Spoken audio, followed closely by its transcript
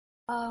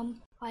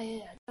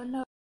I don't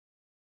know.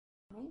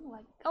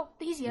 Like, oh,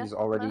 he's here. He's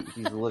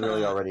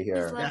literally already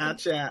here. He's lurking.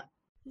 Gotcha.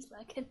 He's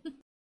lurking.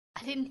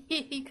 I didn't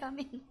hear you come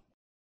in.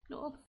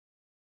 No.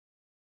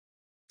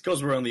 It's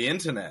because we're on the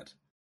internet,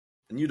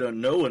 and you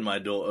don't know when my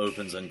door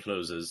opens and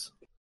closes.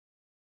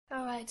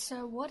 Alright,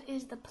 so what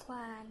is the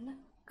plan?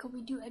 Could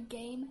we do a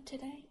game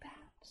today,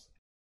 perhaps?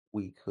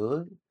 We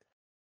could.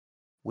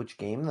 Which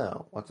game,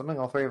 though? What's something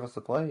all three of us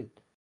have played?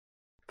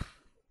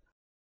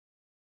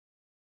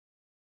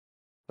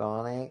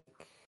 Sonic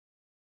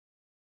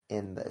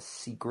and the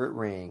Secret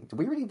Ring.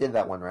 We already did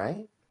that one,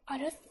 right? I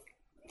don't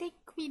think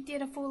we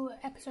did a full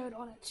episode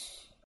on it.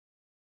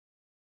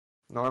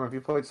 Norm, have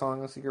you played Sonic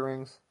and the Secret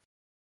Rings?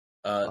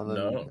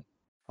 No.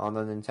 On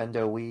the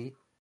Nintendo Wii?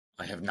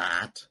 I have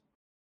not.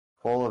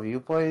 Paul, have you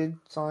played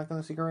Sonic and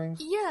the Secret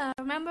Rings? Yeah,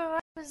 remember I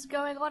was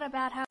going on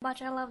about how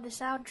much I love the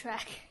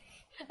soundtrack.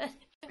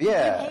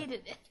 Yeah. You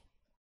hated it.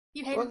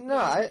 You hated it.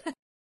 No,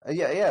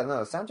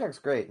 no, the soundtrack's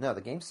great. No,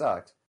 the game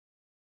sucked.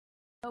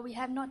 We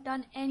have not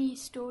done any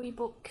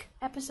storybook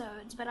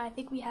episodes, but I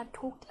think we have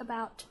talked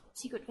about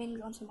Secret Rings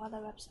on some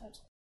other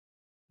episodes.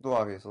 Well,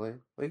 obviously.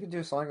 We could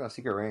do Sonic and the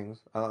Secret Rings.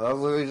 That was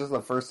literally just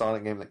the first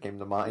Sonic game that came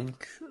to mind.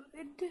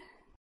 Good.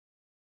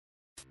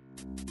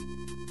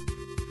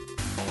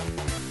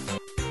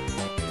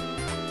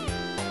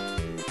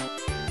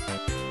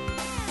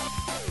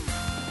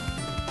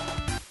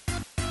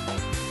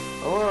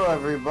 Hello,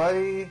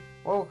 everybody.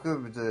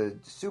 Welcome to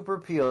Super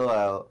Peel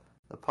Out,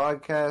 the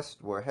podcast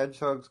where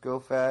hedgehogs go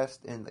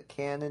fast and the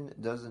canon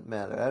doesn't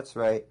matter. That's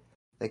right.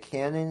 The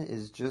canon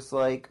is just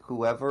like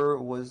whoever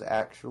was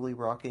actually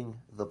rocking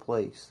the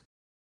place.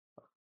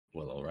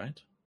 Well, all right.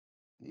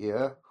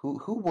 Yeah, who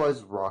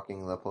was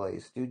rocking the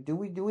place? Do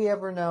we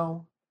ever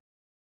know?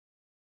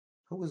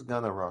 Who was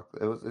gonna rock?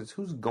 It's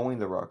who's going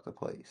to rock the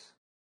place.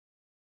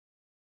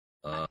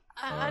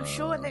 I'm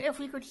sure that if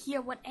we could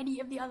hear what any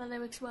of the other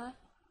lyrics were,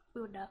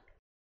 we would know.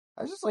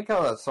 I just like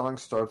how that song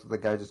starts with the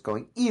guy just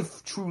going,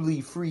 "If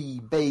truly free,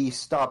 bass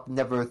stop,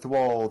 never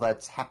thrall.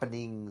 That's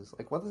happenings."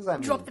 Like, what does that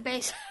mean? Drop the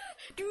bass.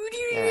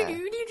 Yeah.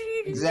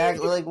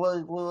 Exactly.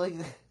 Like,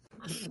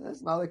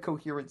 that's not a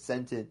coherent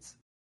sentence.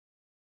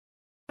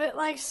 But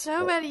like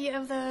so many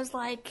of those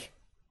like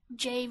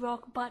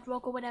J-rock, butt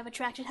rock, or whatever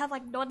tracks just have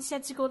like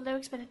nonsensical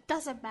lyrics, but it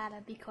doesn't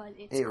matter because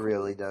it's It cool.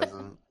 really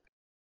doesn't.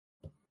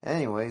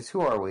 Anyways,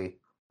 who are we?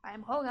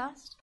 I'm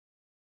Holgast.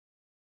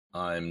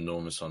 I'm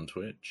Normus on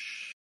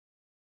Twitch.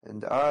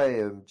 And I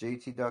am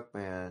JT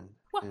Duckman.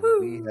 And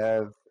Woohoo! we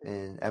have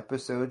an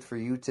episode for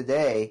you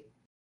today.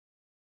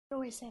 I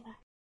always say that.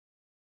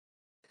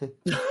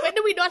 When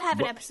do we not have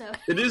an episode?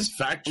 It is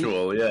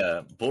factual,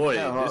 yeah. Boy,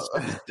 Yeah, this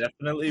is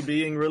definitely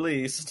being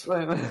released.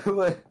 When's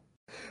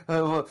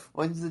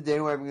the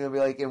day where I'm going to be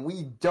like, and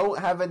we don't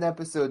have an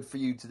episode for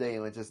you today,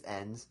 and it just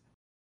ends?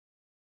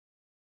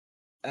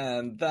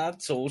 And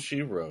that's all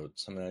she wrote,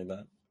 something like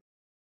that.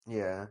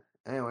 Yeah.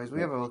 Anyways,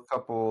 we have a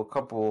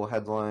couple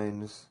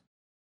headlines,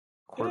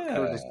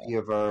 courtesy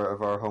of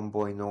our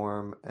homeboy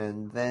Norm,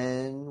 and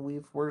then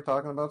we're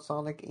talking about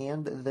Sonic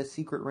and the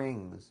Secret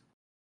Rings.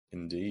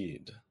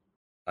 Indeed.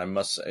 I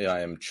must say I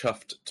am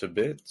chuffed to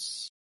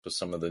bits for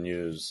some of the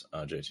news.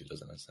 JT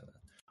doesn't understand that.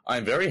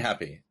 I'm very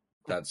happy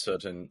that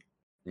certain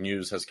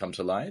news has come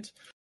to light.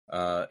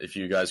 If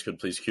you guys could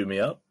please cue me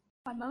up.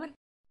 One moment.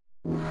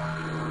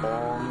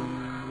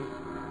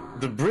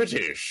 The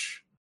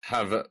British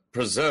have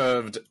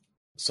preserved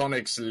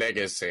Sonic's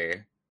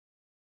legacy.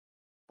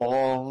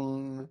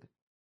 Bong.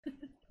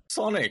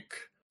 Sonic,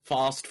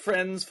 fast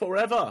friends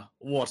forever.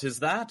 What is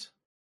that?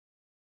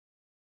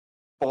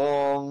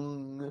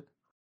 Bong.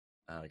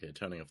 Okay,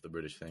 turning off the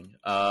British thing.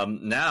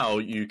 Now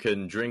you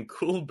can drink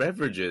cool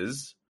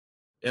beverages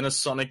in a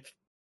Sonic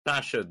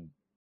fashion.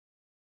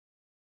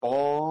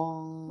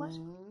 Bong. What?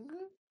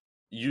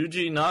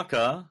 Yuji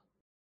Naka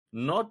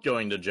not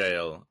going to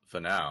jail for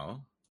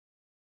now.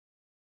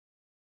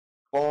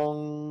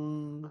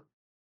 Bong.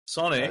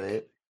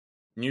 Sonic,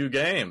 new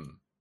game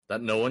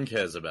that no one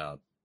cares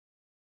about.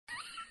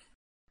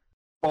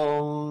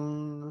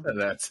 Bong.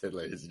 That's it,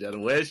 ladies and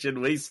gentlemen. Where should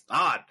we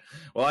start?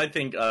 Well, I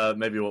think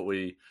maybe what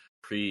we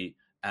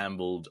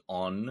preambled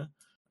on,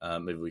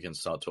 maybe we can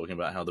start talking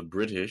about how the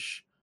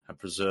British have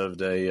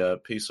preserved a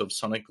piece of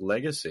Sonic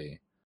legacy.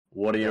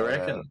 What do you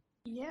reckon?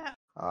 Yeah.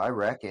 I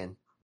reckon.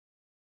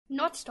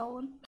 Not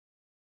stolen.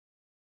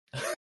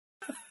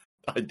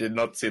 I did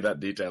not see that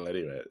detail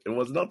anyway. It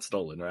was not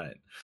stolen, right?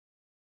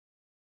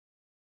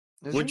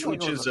 Which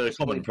is a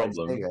common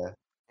problem. Sega.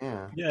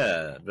 Yeah.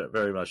 Yeah,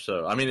 very much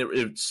so. I mean,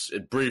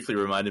 it briefly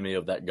reminded me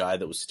of that guy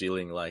that was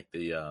stealing like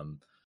the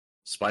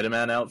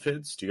Spider-Man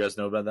outfits. Do you guys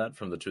know about that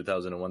from the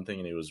 2001 thing?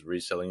 And he was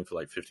reselling for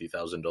like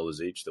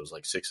 $50,000 each. There was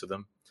like 6 of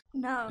them.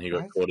 No. And he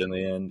got caught in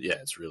the end. Yeah,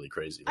 it's really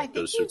crazy. Like,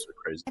 those suits are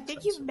crazy. I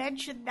think you've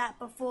mentioned that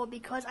before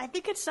because I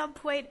think at some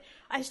point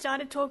I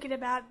started talking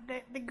about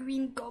the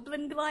Green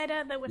Goblin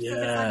glider that was from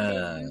an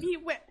unmade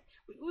movie.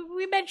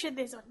 We mentioned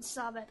this on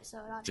some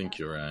episode. I think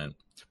you're right.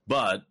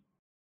 But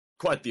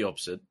quite the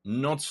opposite.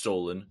 Not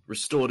stolen.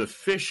 Restored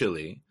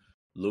officially.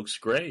 Looks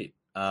great.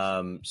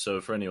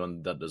 So for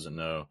anyone that doesn't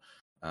know,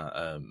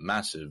 a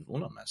man-sized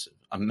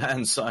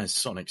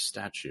Sonic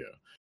statue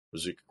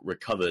was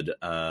recovered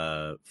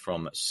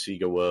from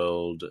Sega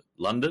World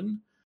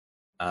London.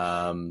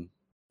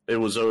 It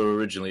was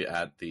originally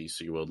at the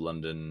Sega World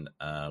London.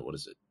 What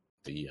is it?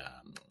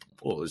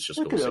 It's just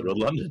called Sega World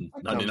London,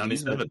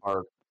 1997.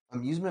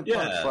 Amusement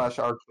park /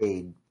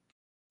 arcade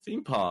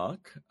theme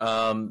park.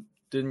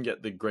 Didn't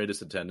get the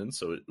greatest attendance,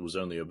 so it was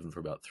only open for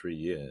about 3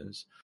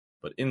 years.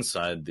 But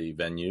inside the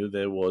venue,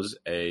 there was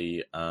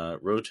a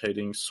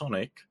rotating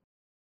Sonic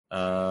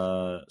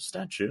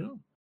statue,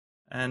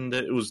 and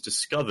it was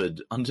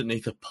discovered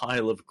underneath a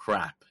pile of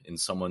crap in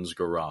someone's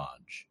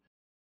garage.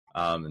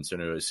 And so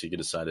anyway, Sega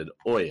decided,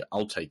 oi,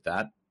 I'll take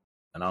that,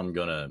 and I'm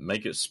going to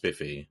make it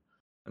spiffy.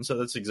 And so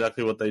that's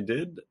exactly what they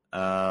did.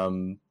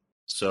 So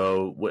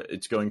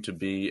it's going to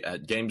be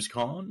at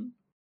Gamescom,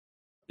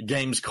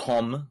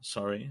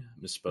 sorry,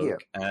 misspoke.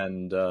 Yeah.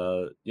 And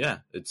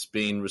it's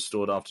been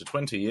restored after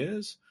 20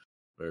 years.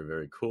 Very,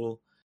 very cool.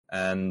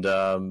 And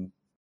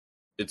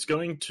it's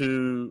going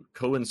to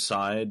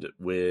coincide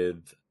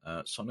with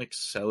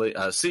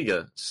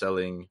Sega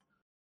selling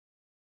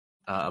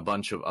a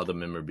bunch of other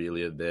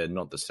memorabilia there,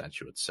 not the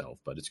statue itself,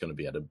 but it's going to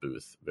be at a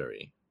booth.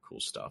 Very cool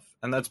stuff.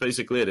 And that's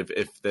basically it.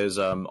 If there's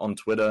on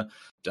Twitter,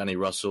 Danny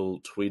Russell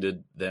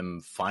tweeted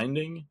them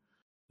finding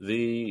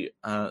the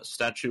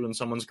statue in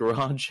someone's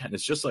garage, and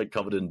it's just like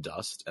covered in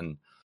dust. And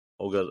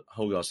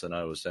Holgas and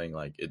I were saying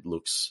like it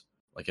looks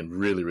like in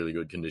really, really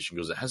good condition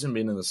because it hasn't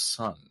been in the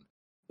sun.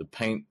 The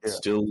paint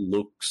still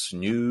looks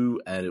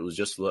new, and it was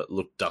just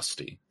looked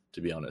dusty,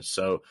 to be honest.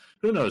 So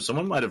who knows?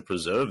 Someone might have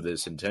preserved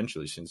this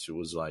intentionally since it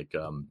was like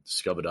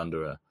discovered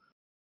under a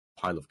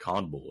pile of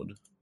cardboard.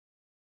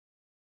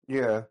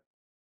 Yeah.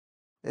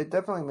 It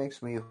definitely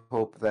makes me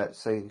hope that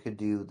Sega could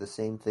do the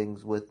same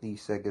things with the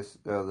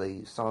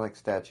the Sonic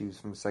statues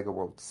from Sega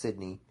World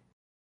Sydney,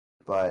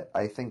 but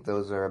I think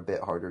those are a bit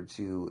harder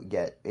to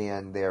get,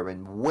 and they're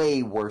in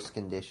way worse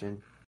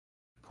condition.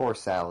 Poor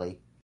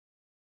Sally.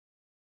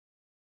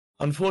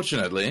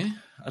 Unfortunately,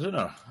 I don't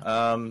know.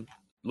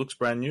 Looks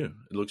brand new.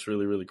 It looks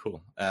really, really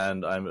cool,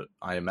 and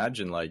I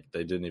imagine like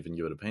they didn't even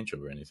give it a paint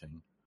job or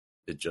anything.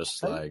 It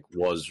just like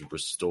was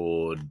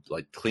restored,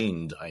 like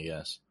cleaned, I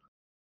guess.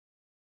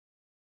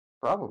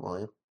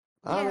 Probably.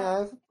 Yeah. I mean,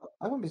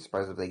 I wouldn't be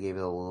surprised if they gave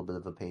it a little bit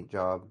of a paint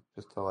job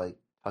just to like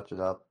touch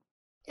it up.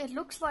 It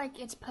looks like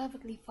it's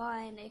perfectly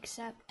fine,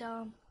 except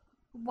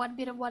one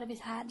bit of one of his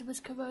hands was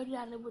corroded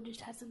and it would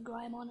just have some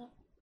grime on it.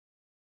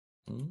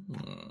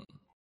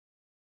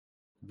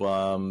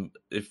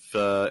 If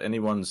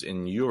anyone's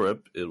in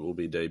Europe, it will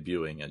be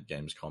debuting at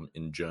Gamescom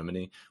in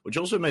Germany, which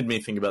also made me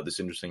think about this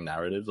interesting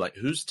narrative. Like,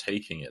 who's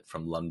taking it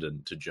from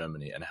London to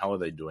Germany, and how are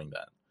they doing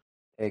that?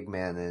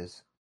 Eggman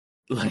is.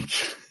 Like,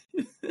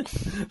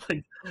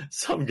 like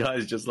some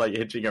guy's just like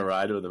hitching a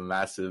ride with a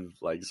massive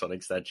like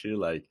Sonic statue.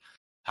 Like,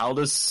 how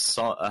does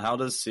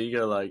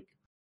Sega like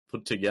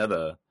put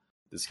together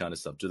this kind of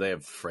stuff? Do they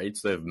have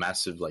freights? They have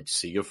massive like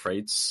Sega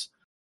freights.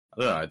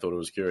 I don't know. I thought it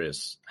was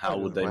curious. How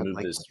would they move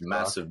this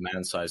massive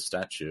man-sized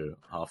statue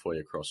halfway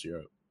across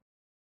Europe?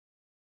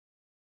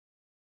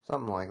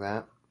 Something like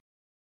that.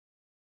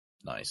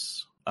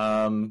 Nice.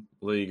 Well,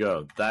 there you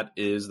go. That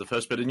is the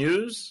first bit of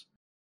news.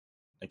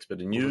 Next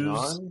bit of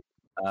news.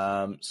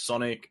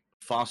 Sonic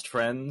Fast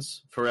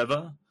Friends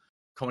Forever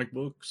comic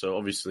book. So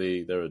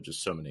obviously there are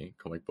just so many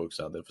comic books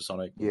out there for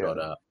Sonic. We've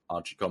got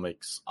Archie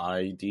Comics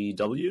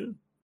IDW.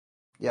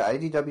 Yeah,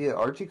 IDW,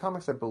 Archie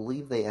Comics, I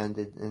believe they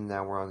ended, and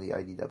now we're on the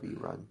IDW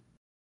run.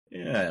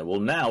 Yeah, well,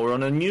 now we're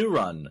on a new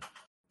run.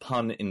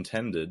 Pun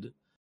intended.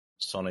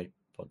 Sonic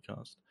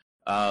podcast.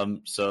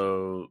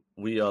 So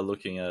we are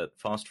looking at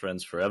Fast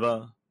Friends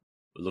Forever.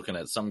 We're looking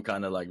at some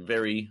kind of like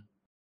very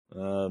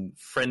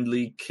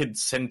friendly,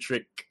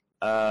 kid-centric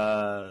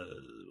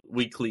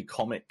weekly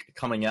comic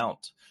coming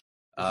out.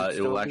 Is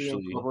it will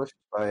actually be published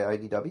by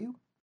IDW?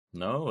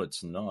 No,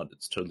 it's not.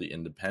 It's totally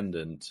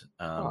independent.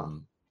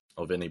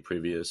 Of any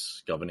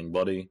previous governing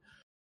body.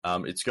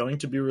 It's going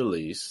to be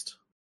released.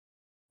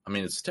 I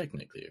mean, it's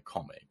technically a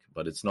comic,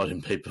 but it's not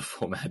in paper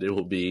format. It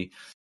will be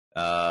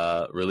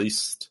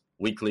released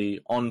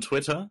weekly on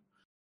Twitter.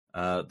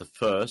 The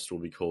first will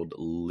be called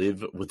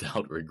Live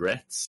Without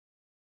Regrets.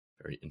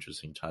 Very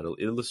interesting title.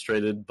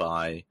 Illustrated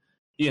by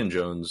Ian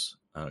Jones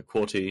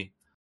Quarty.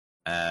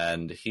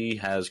 And he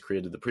has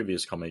created the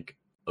previous comic,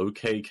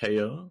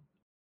 OKKO.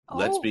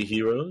 Let's Be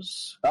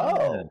Heroes.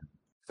 Oh,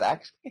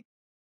 actually.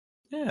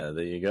 Yeah,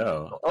 there you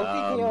go.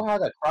 OKKO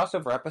had a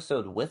crossover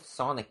episode with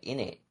Sonic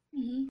in it.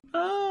 Mm-hmm.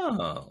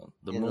 Oh,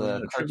 in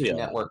the Cartoon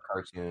Network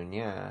cartoon,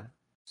 yeah.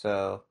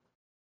 So,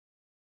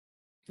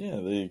 yeah,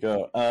 there you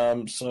go.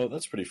 So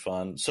that's pretty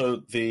fun.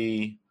 So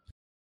the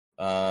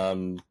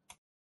how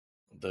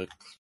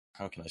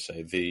can I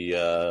say,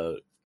 the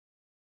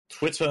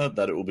Twitter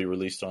that it will be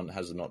released on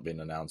has not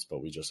been announced,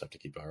 but we just have to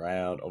keep our eye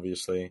out.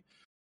 Obviously,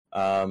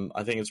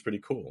 I think it's pretty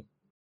cool.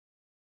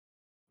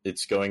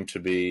 It's going to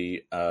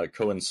be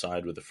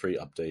coincide with a free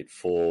update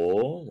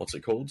for, what's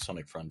it called?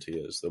 Sonic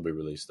Frontiers. They'll be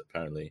released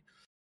apparently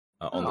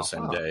on the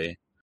same day.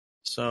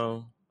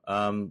 So,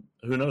 who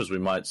knows? We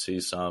might see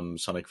some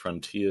Sonic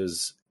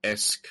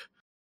Frontiers-esque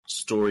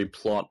story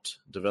plot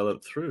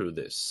developed through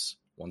this.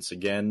 Once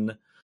again,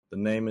 the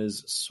name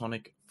is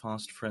Sonic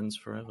Fast Friends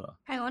Forever.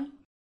 Hang on.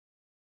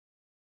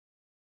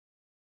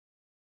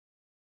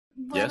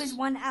 Yes? There is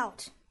one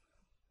out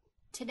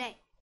today.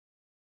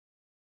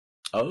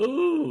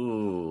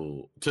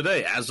 Oh,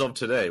 today, as of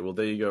today. Well,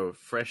 there you go.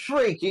 Fresh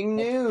Breaking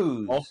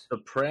news! off the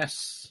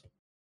press.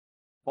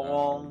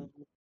 Bong.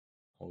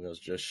 Holger's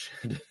just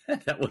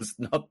that was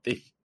not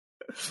the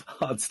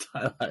art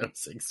style I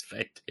was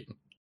expecting.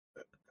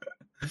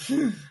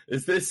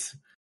 Is this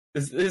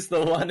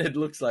the one? It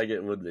looks like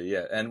it would be,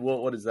 yeah. And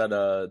what is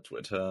that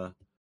Twitter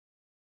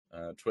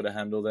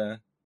handle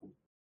there?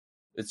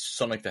 It's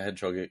Sonic the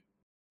Hedgehog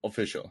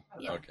official.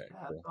 Yeah. Okay,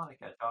 cool. Sonic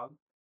Hedgehog.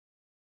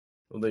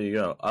 Well, there you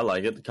go. I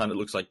like it. It kind of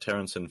looks like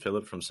Terrence and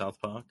Phillip from South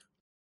Park.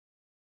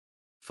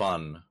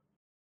 Fun.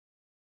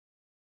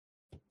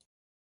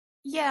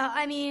 Yeah,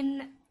 I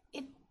mean,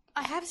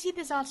 I have seen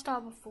this art style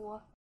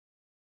before.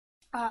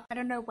 I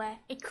don't know where.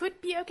 It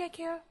could be OK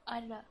Kira. I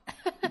don't know.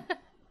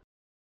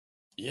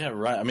 Yeah,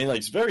 right. I mean, like,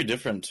 it's very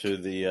different to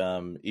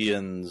the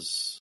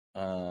Ian's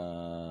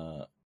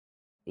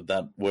with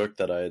that work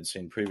that I had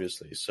seen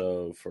previously.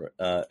 So for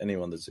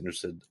anyone that's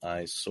interested,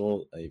 I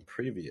saw a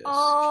previous.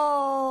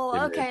 Oh,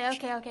 image.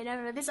 okay.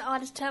 No. This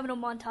artist terminal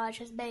montage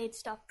has made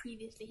stuff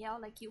previously here,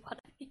 like you want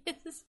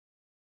is.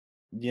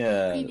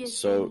 Yeah, Previous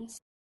so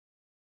things.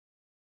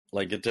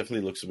 like it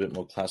definitely looks a bit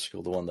more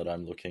classical, the one that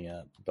I'm looking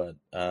at. But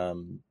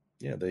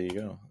yeah, there you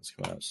go. It's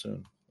coming out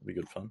soon. It'll be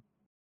good fun.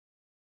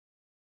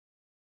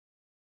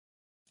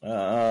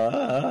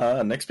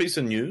 Next piece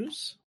of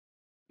news.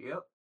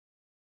 Yep.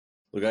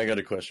 Look, I got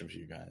a question for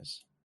you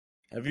guys.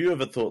 Have you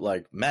ever thought,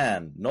 like,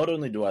 man, not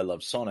only do I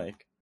love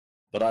Sonic,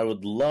 but I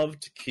would love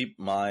to keep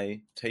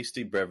my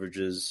tasty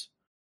beverages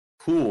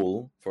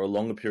cool for a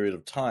longer period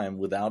of time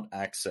without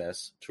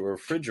access to a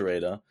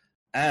refrigerator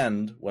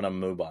and when I'm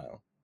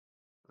mobile?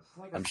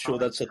 I'm sure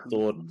that's a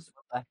thought What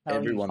the hell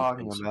everyone are you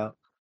thinks. talking about?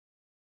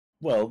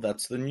 Well,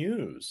 that's the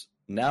news.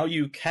 Now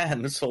you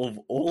can solve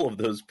all of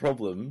those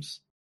problems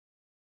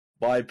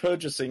by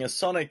purchasing a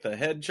Sonic the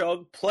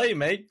Hedgehog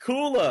Playmate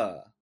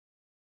Cooler.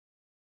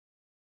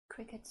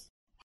 Crickets.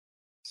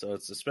 So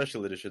it's a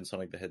special edition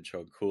Sonic the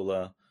Hedgehog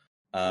cooler.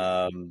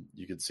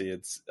 You can see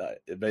it's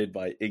made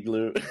by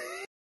Igloo.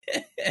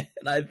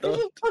 And I thought...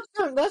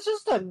 That's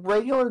just a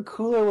regular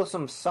cooler with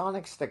some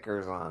Sonic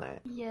stickers on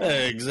it. Yeah.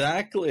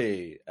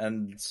 Exactly.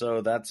 And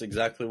so that's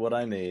exactly what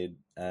I need.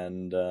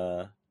 And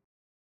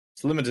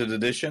it's limited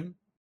edition.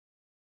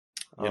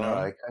 You know?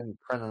 I couldn't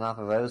print enough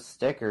of those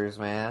stickers,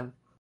 man.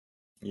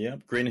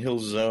 Yep. Green Hill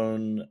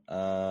Zone.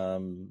 Yeah,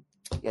 you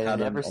Pattern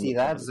never on see the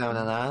that bottom. zone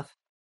enough.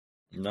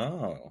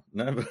 No,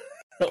 never.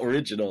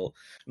 Original.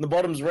 And the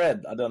bottom's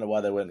red. I don't know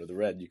why they went with the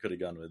red. You could have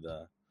gone with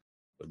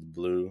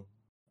blue.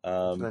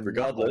 The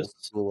Regardless,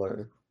 knuckles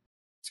cooler.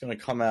 it's going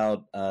to come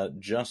out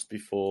just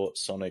before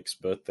Sonic's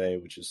birthday,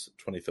 which is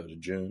 23rd of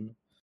June.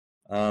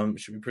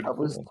 Should be pretty That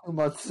cool. was 2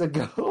 months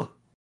ago.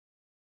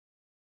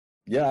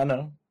 Yeah, I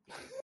know.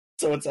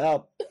 So it's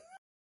out.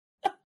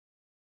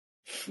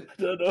 I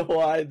don't know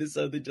why this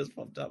only just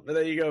popped up. But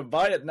there you go.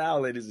 Buy it now,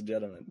 ladies and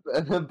gentlemen.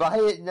 Buy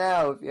it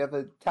now if you have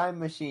a time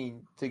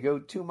machine to go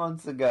 2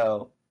 months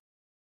ago.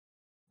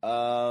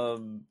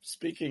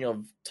 Speaking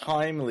of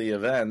timely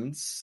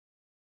events,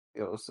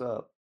 Yo, what's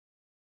up?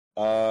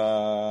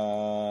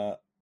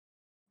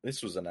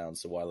 this was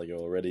announced a while ago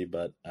already,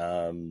 but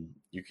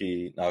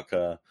Yuji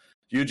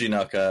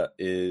Naka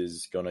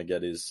is going to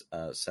get his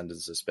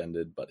sentence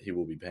suspended, but he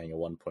will be paying a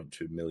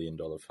 $1.2 million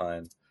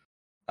fine.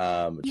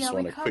 I just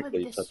want to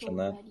quickly touch on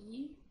that.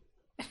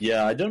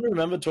 Yeah, I don't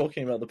remember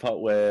talking about the part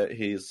where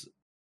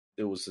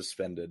it was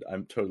suspended. I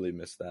totally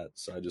missed that,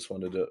 so I just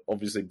wanted to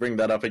obviously bring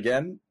that up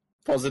again.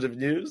 Positive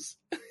news.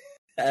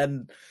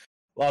 And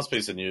last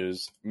piece of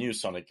news, new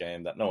Sonic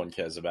game that no one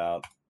cares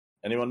about.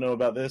 Anyone know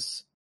about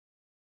this?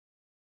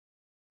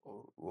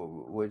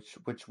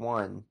 Which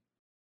one?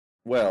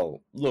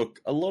 Well, look,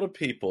 a lot of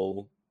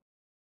people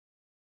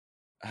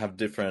have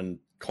different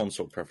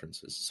console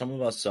preferences. Some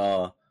of us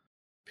are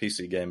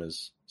PC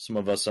gamers. Some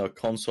of us are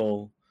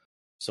console.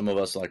 Some of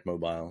us like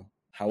mobile.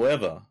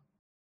 However,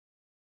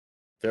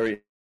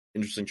 very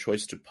interesting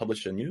choice to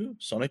publish a new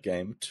Sonic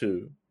game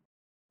to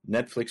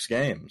Netflix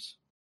Games.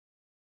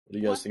 What do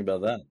you guys think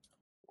about that?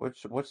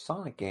 Which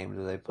Sonic game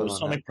do they put So on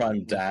Sonic that?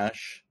 Prime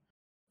Dash.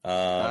 It's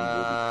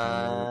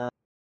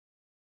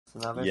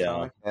another Yeah.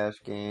 Sonic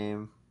Dash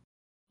game.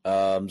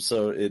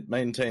 So it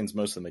maintains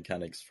most of the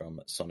mechanics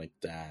from Sonic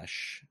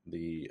Dash,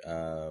 the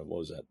what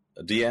was that?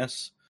 A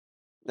DS?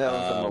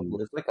 No,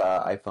 it's like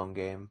an iPhone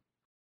game.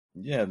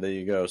 Yeah, there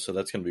you go. So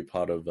that's going to be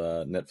part of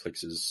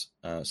Netflix's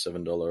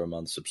 $7 a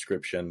month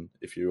subscription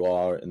if you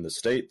are in the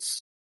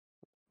States.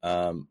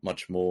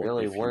 Much more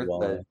Really if worth you are.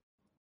 the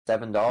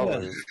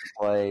 $7 to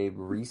play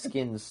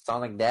reskin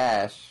Sonic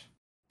Dash.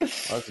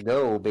 Let's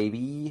go,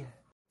 baby.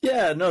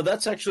 Yeah, no,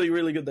 that's actually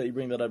really good that you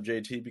bring that up,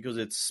 JT, because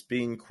it's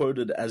being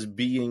quoted as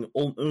being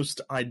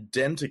almost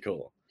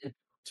identical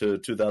to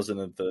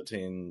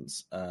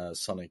 2013's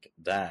Sonic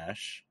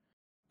Dash.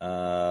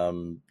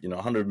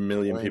 100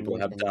 million people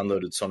have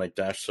downloaded Sonic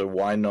Dash, so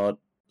why not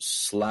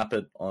slap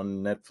it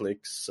on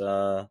Netflix?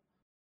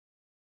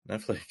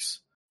 Netflix.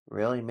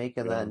 Really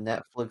making that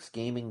Netflix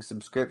gaming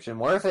subscription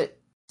worth it,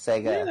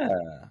 Sega.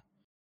 Yeah.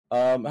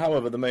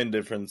 However, the main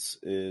difference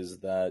is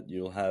that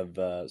you'll have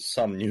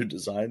some new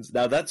designs.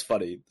 Now, that's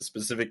funny.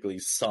 Specifically,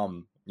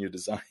 some new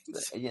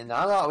designs. Yeah,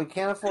 not all. We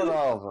can't afford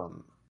all of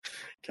them.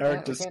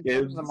 Character we can't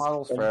skins. choose the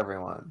models for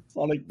everyone.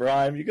 Sonic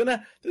Prime.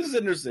 This is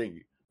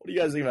interesting. What do you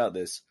guys think about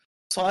this?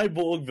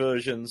 Cyborg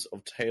versions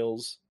of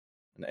Tails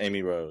and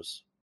Amy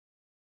Rose.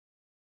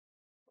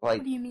 Like,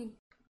 what do you mean?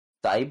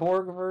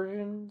 Cyborg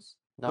versions?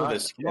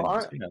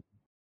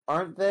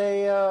 Aren't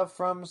they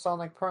from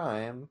Sonic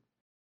Prime?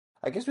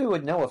 I guess we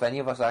would know if any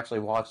of us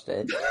actually watched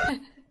it.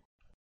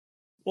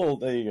 Well,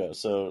 there you go.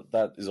 So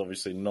that is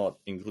obviously not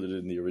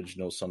included in the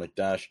original Sonic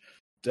Dash.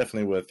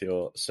 Definitely worth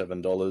your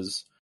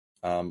 $7.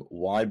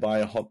 Why buy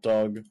a hot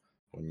dog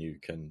when you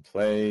can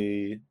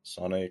play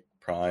Sonic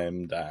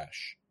Prime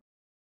Dash?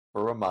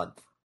 For a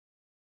month.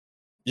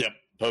 Yep,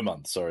 per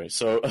month, sorry.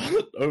 So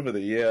over the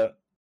year,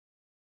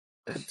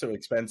 it's too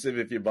expensive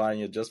if you're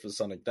buying it just for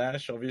Sonic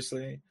Dash,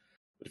 obviously.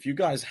 But if you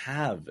guys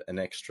have an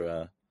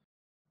extra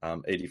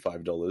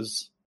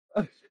 $85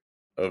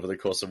 over the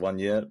course of 1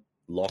 year,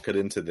 lock it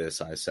into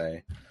this, I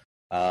say.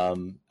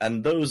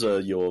 And those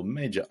are your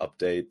major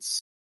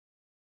updates,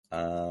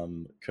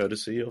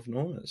 courtesy of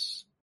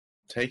Normus.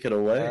 Take it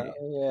away.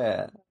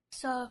 Yeah.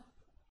 So,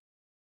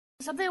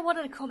 something I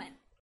wanted to comment.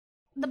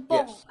 The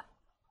bong. Yes.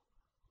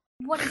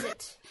 What is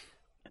it?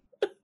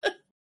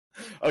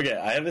 Okay,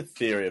 I have a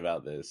theory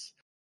about this.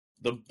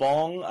 The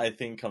bong, I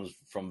think, comes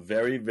from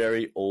very,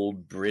 very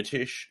old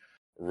British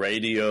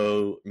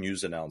radio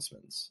news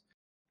announcements.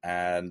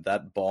 And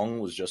that bong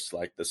was just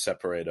like the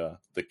separator,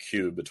 the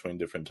cue between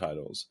different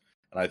titles.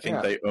 And I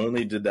think they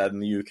only did that in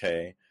the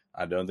UK.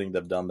 I don't think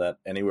they've done that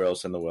anywhere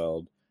else in the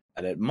world.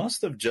 And it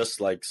must have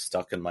just like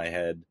stuck in my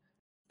head.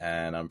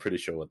 And I'm pretty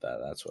sure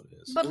that's what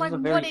it is. But like,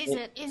 what is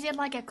it? Is it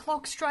like a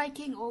clock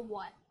striking or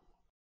what?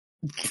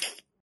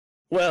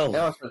 Well,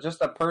 no, it's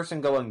just a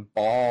person going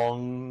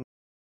bong.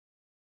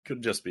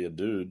 Could just be a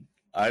dude.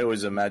 I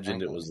always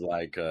imagined it was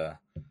like a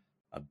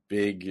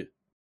big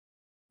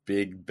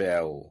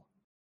bell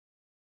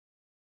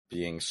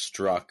being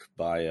struck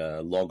by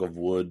a log of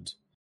wood,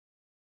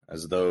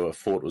 as though a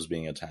fort was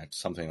being attacked,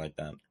 something like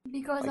that.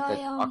 Because like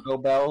the Taco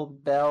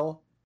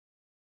Bell.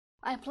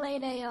 I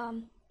played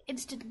a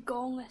instant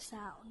gong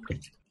sound.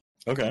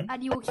 Okay.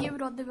 And you'll hear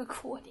it on the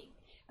recording.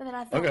 But then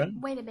I thought,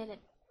 wait a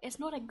minute, it's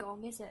not a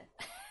gong, is it?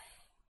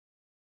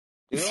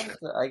 Dude,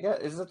 I guess,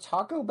 is the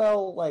Taco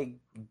Bell like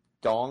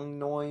dong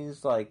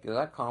noise, like, is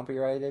that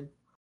copyrighted?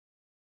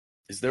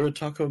 Is there a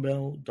Taco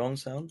Bell dong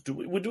sound? Do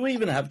we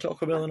even have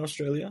Taco Bell in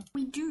Australia?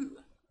 We do.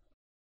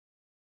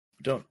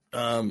 We don't.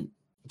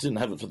 Didn't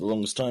have it for the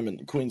longest time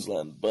in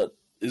Queensland, but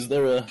is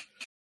there a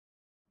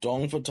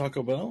dong for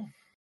Taco Bell?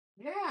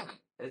 Yeah,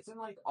 it's in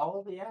like all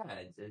of the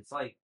ads. It's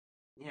like,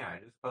 yeah, I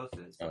just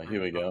posted it. Oh,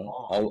 here we go.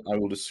 I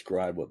will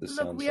describe what this sounds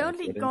like. Look, we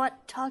only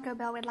got Taco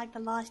Bell in like the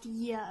last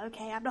year,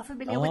 okay? I'm not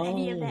familiar with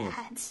any of their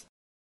ads.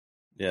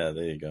 Yeah,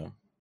 there you go.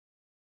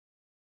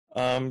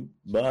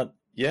 But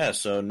yeah,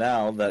 so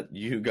now that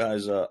you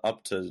guys are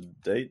up to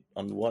date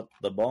on what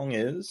the bong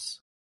is,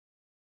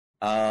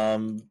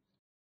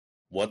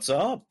 what's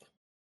up?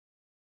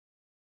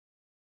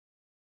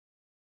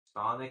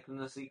 Sonic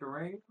and the Secret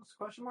Rings?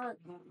 Question mark?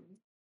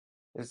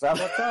 Is that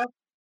what's up?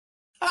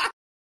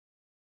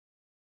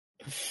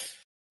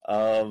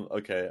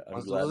 Okay.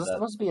 Was this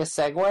supposed to be a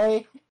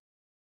segue?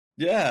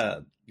 Yeah,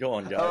 go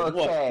on, guys.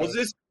 Okay. What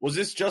was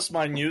this just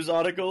my news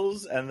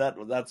articles and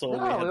that's all?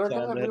 No, we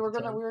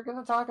were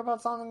gonna talk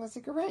about Sonic and the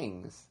Secret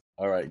Rings.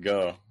 All right,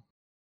 go.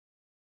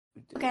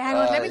 Okay, hang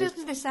on. Let me just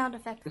do the sound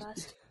effect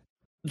first.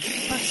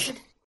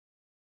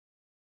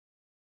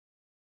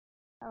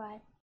 All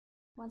right,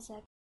 1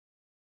 sec.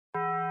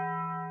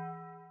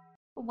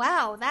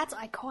 Wow, that's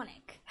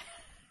iconic.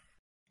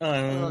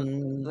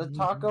 The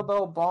Taco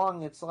Bell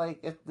bong, it's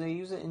like they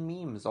use it in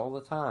memes all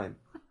the time.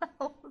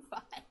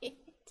 Alright.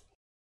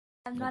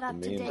 I'm not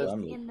up to date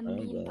in the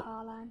meme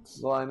parlance.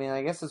 Well, I mean,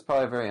 I guess it's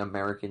probably a very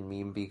American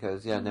meme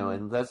because,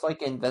 and that's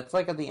like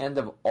at the end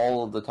of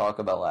all of the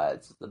Taco Bell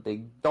ads. The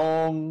big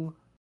dong.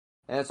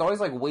 And it's always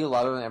like way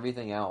louder than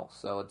everything else.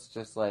 So it's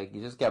just like,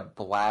 you just get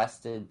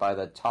blasted by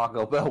the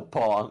Taco Bell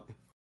bong.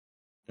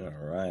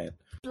 Alright.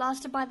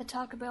 Blasted by the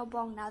Taco Bell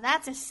bong. Now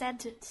that's a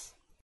sentence.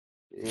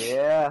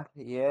 Yeah,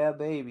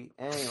 baby.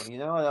 Anyway, you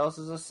know what else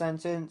is a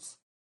sentence?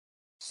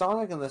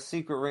 Sonic and the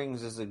Secret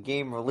Rings is a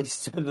game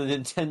released on the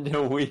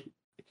Nintendo Wii.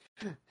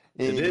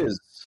 It is.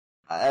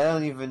 I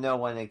don't even know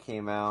when it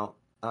came out.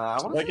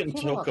 I can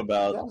talk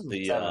about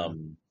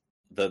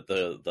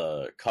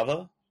the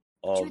cover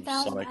of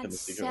Sonic and the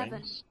Secret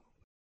Rings.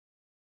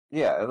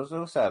 Yeah, it was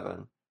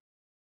 2007.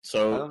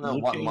 So I don't know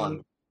what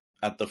month.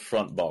 At the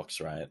front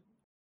box, right?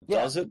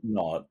 Yeah. Does it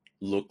not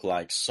look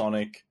like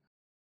Sonic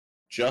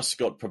just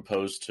got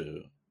proposed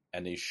to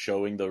and he's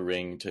showing the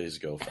ring to his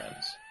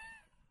girlfriends.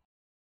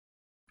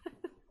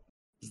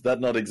 Is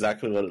that not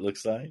exactly what it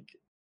looks like?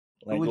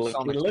 Like,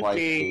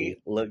 looky,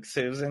 looks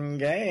who's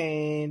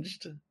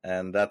engaged.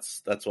 And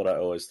that's what I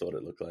always thought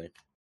it looked like.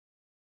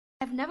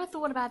 I've never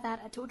thought about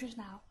that until just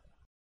now.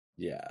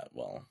 Yeah,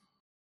 well,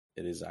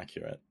 it is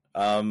accurate.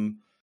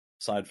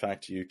 Side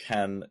fact, you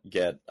can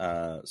get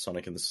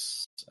Sonic and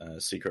the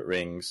Secret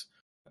Rings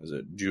as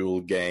a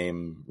dual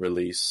game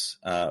release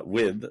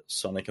with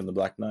Sonic and the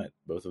Black Knight.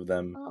 Both of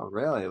them. Oh,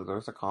 really?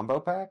 There's a combo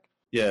pack?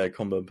 Yeah, a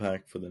combo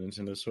pack for the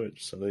Nintendo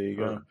Switch. So there you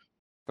go.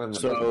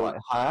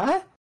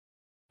 Huh?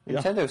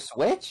 Nintendo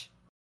Switch?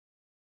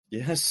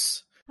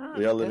 Yes.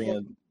 We are living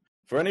in...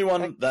 For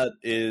anyone that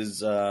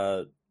is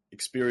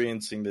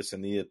experiencing this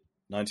in the year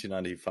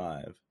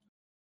 1995,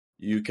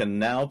 you can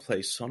now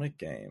play Sonic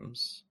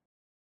games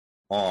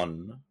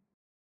on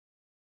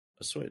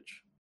a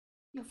Switch.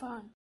 Your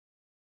phone.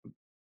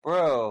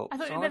 Bro, I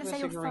thought you were going to say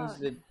your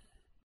phone.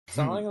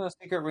 Sonic and the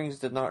Secret Rings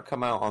did not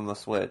come out on the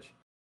Switch.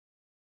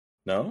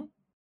 No?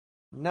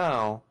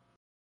 No.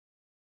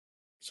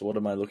 So what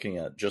am I looking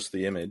at? Just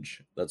the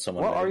image that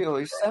someone What made? are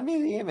you? Send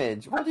me the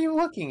image. What are you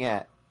looking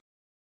at?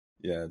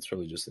 Yeah, it's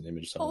probably just an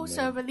image someone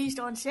Also made. released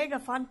on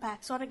Sega Fun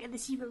Pack, Sonic and the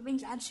Secret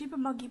Rings, and Super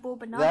Monkey Ball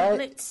Banana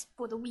Blitz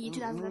for the Wii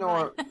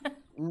 2009.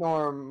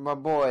 Norm, my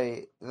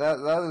boy, that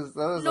is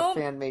a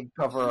fan-made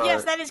cover art.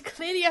 Yes, that is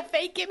clearly a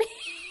fake image.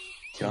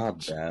 God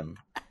damn.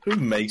 Who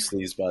makes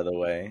these, by the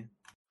way?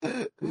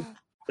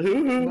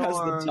 Who has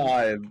the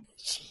time?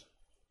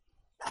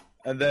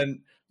 And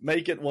then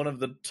make it one of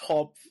the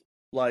top,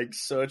 like,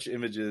 search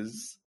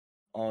images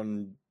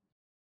on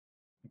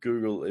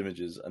Google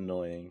Images.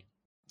 Annoying.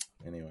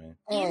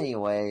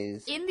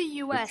 Anyways. In the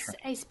US,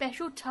 a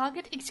special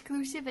Target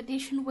exclusive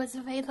edition was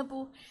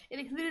available. It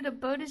included a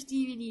bonus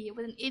DVD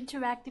with an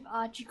interactive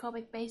Archie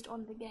comic based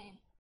on the game.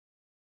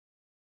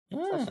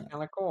 That's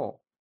kind of cool.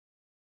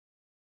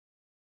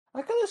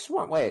 I could have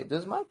sworn. Wait,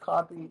 does my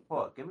copy?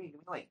 Well, give me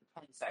like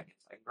 10 seconds.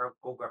 I can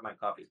go grab my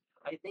copy.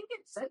 I think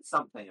it said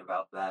something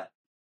about that.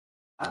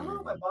 I don't know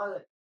if I bought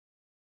it.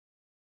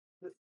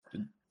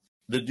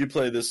 Did you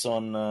play this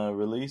on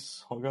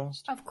release,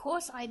 Holgast? Of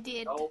course I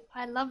did. Nope.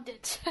 I loved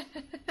it.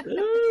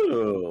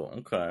 Ooh,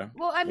 okay.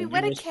 Well, I mean,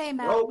 when it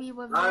came out, we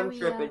were very... I'm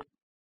tripping.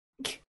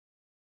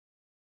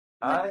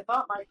 I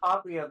thought my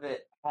copy of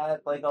it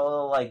had like a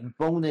little like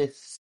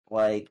bonus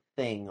like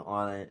thing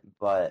on it,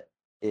 but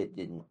it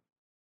didn't.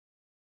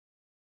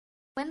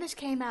 When this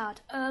came out,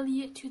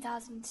 early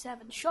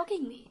 2007,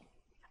 shockingly,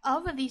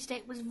 our release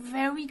date was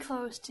very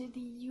close to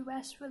the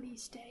US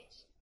release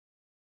date.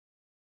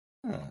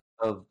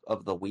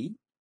 Of the Wii?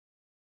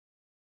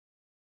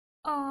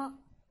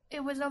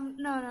 It was of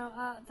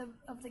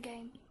the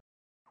game.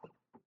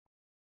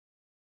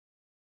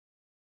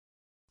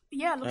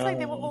 Yeah, it looks like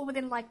they were all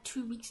within like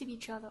 2 weeks of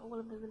each other, all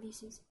of the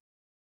releases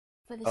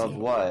for this Of game.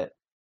 what?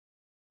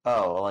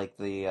 Oh, like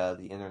the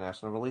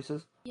international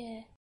releases?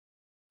 Yeah.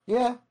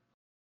 Yeah.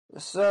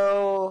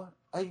 So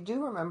I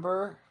do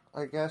remember,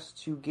 I guess,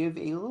 to give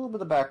a little bit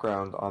of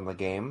background on the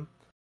game.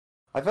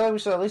 I feel like we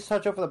should at least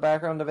touch over the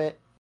background of it.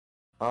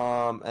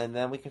 And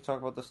then we can talk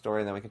about the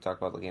story, and then we can talk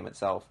about the game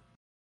itself.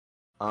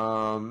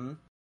 So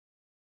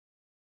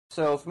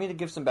for me to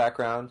give some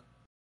background,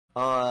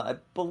 I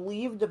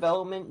believe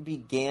development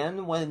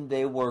began when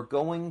they were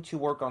going to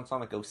work on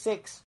Sonic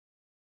 06,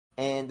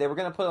 and they were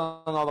going to put it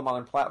on all the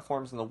modern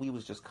platforms, and the Wii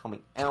was just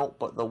coming out,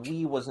 but the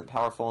Wii wasn't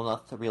powerful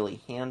enough to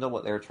really handle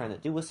what they were trying to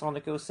do with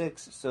Sonic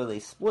 06, so they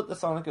split the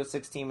Sonic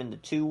 06 team into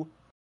two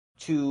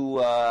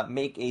to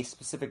make a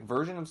specific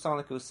version of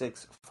Sonic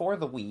 06 for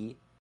the Wii.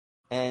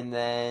 And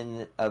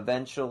then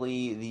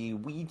eventually the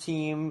Wii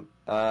team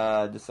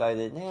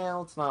decided,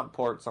 let's not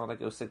port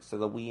Sonic 06 to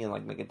the Wii and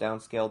like make a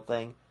downscaled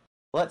thing.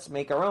 Let's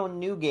make our own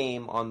new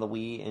game on the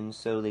Wii, and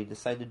so they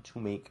decided to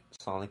make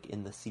Sonic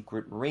in the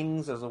Secret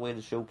Rings as a way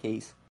to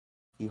showcase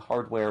the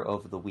hardware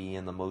of the Wii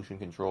and the motion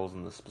controls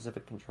and the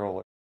specific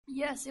controller.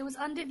 Yes, it was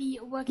under the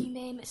working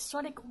name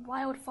Sonic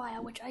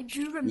Wildfire, which I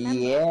do remember.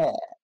 Yeah.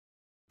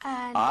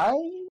 And I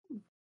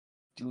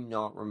do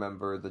not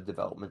remember the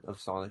development of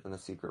Sonic and the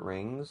Secret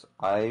Rings.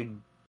 I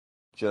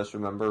just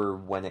remember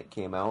when it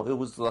came out. It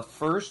was the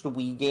first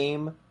Wii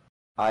game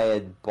I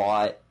had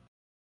bought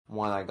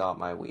when I got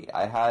my Wii.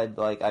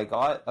 I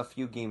got a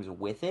few games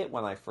with it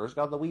when I first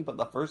got the Wii, but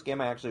the first game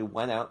I actually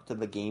went out to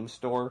the game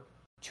store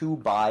to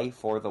buy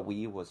for the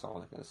Wii was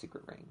Sonic and the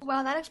Secret Rings.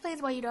 Well, that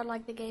explains why you don't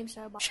like the game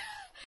so much.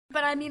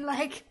 But I mean,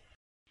 like,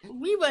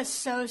 we were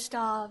so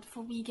starved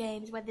for Wii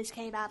games when this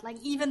came out. Like,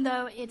 even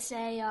though it's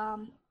a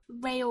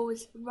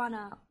Rails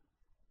runner.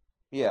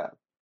 Yeah.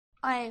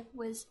 I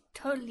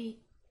really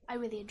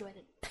enjoyed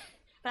it.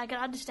 But I can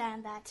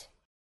understand that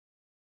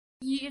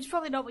it's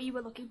probably not what you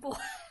were looking for.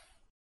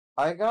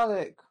 I got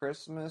it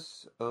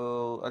Christmas.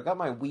 I got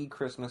my Wii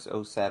Christmas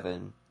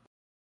 07,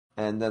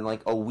 and then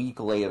like a week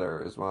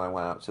later is when I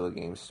went out to a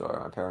game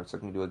store. My parents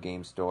took me to a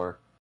game store,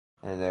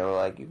 and they were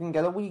like, "You can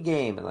get a Wii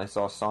game," and I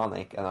saw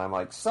Sonic, and I'm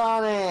like,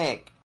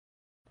 "Sonic!"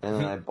 And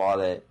then I bought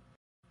it.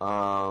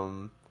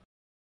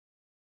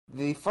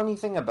 The funny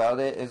thing about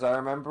it is I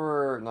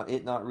remember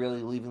it not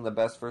really leaving the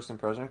best first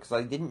impression because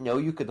I didn't know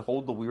you could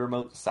hold the Wii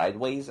Remote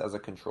sideways as a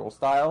control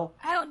style.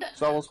 I don't know.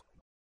 So I was...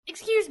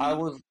 Excuse me,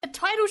 the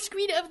title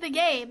screen of the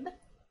game...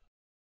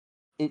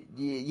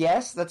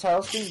 Yes, the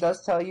title screen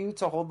does tell you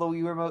to hold the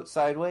Wii Remote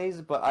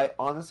sideways, but I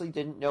honestly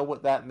didn't know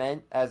what that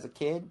meant as a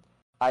kid.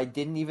 I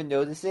didn't even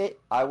notice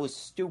it. I was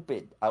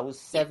stupid. I was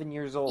 7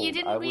 years old. You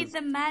didn't read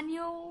the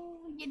manual?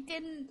 You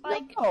didn't,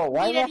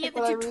 read any of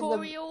the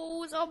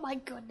tutorials? Oh my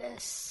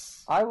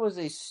goodness. I was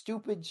a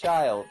stupid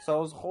child, so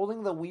I was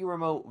holding the Wii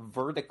Remote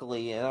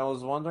vertically, and I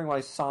was wondering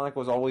why Sonic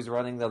was always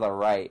running to the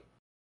right.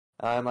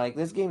 I'm like,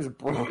 this game's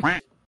broken.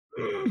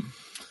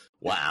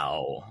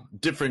 Wow.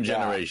 Different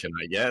generation,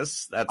 I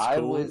guess. That's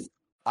cool.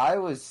 I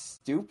was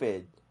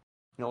stupid.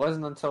 And it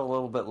wasn't until a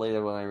little bit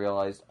later when I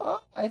realized,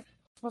 I'm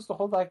supposed to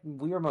hold that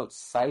Wii Remote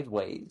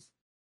sideways.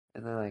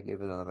 And then I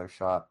gave it another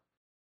shot.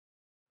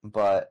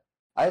 But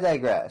I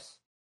digress.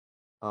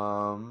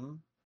 Well,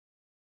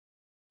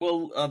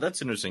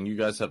 that's interesting. You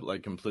guys have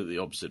like completely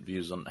opposite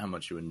views on how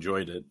much you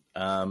enjoyed it.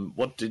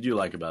 What did you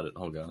like about it,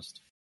 Holgast?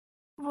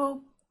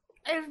 Well,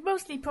 it was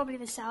mostly probably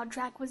the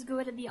soundtrack was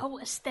good and the whole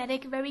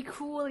aesthetic very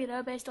cool,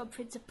 based on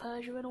Prince of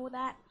Persia and all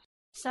that.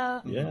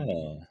 So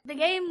yeah, the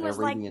game was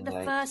like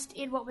the first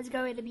in what was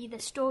going to be the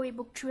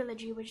storybook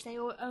trilogy, which they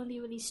only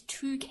released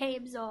 2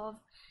 games of,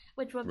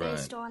 which were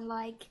based on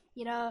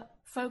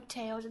folk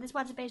tales, and this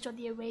one's based on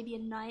the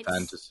Arabian Nights.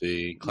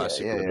 Fantasy,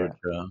 classic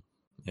literature.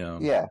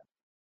 Yeah.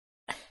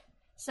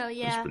 So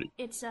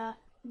it's a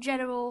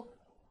general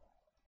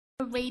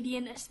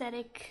Arabian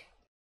aesthetic,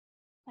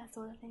 that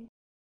sort of thing.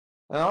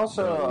 And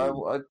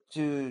also,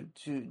 to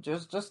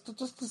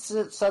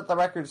set the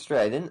record straight,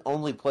 I didn't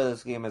only play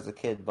this game as a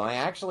kid, but I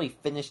actually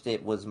finished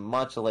it was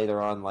much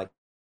later on. Like,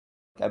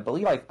 I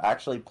believe I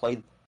actually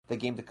played the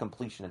game to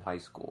completion in high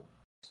school.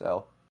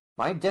 So,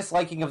 my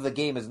disliking of the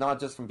game is not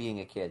just from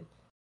being a kid.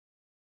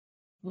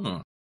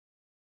 Yeah.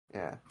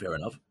 Fair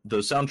enough. The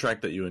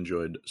soundtrack that you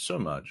enjoyed so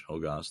much,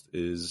 Holgast,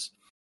 is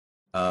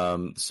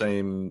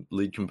same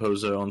lead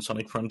composer on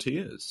Sonic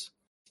Frontiers.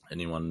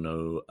 Anyone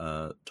know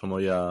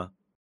Tomoya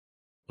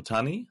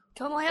Otani?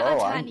 Tomoya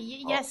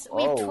Otani, yes,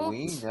 we talked.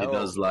 He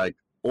does like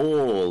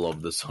all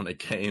of the Sonic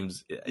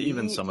games,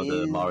 even some of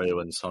the Mario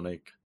and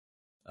Sonic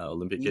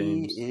Olympic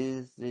games. He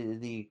is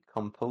the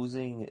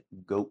composing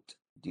goat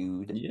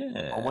dude.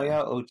 Yeah.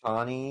 Tomoya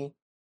Otani,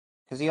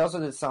 because he also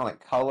did Sonic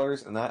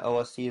Colors, and that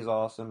OST is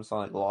awesome.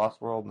 Sonic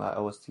Lost World, and that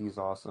OST is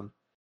awesome.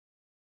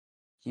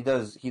 He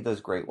does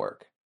great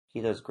work. Do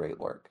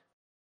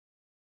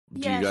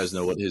you guys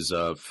know what his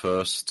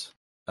first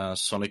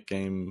Sonic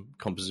game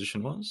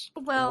composition was?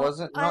 Well,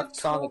 was it not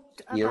Sonic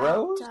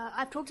Heroes?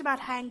 I've talked about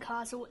Hang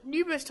Castle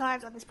numerous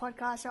times on this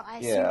podcast, so I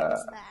assume it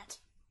was that.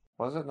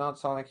 Was it not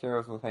Sonic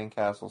Heroes with Hang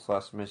Castle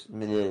 /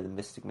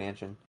 Mystic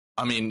Mansion?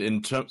 I mean,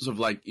 in terms of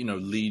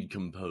lead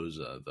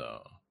composer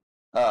though.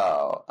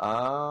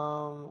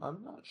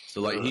 I'm not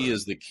sure. So he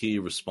is the key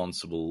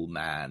responsible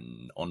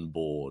man on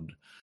board.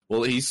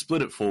 Well, he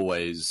split it 4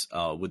 ways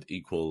with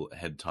equal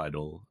head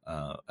title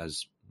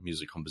as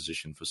music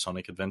composition for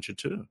Sonic Adventure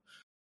 2.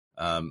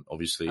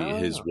 Obviously,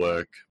 his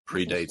work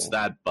predates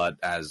that, but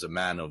as a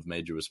man of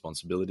major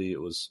responsibility, it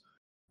was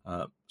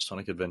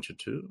Sonic Adventure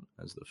 2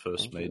 as the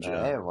first major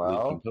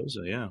lead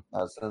composer. Yeah,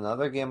 that's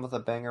another game with a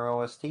banger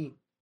OST.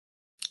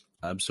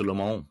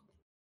 Absolument.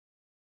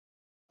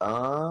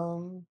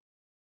 But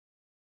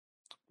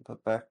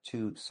back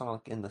to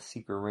Sonic and the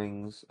Secret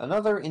Rings.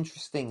 Another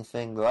interesting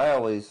thing that I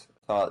always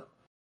thought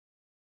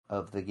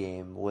of the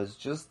game was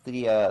just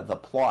the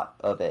plot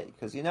of it,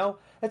 because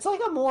it's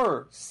like a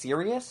more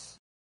serious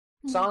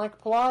Sonic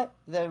plot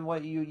than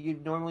what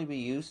you'd normally be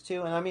used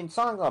to. And I mean,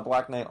 Sonic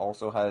Black Knight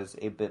also has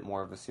a bit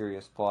more of a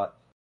serious plot.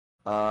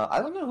 I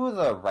don't know who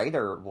the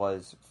writer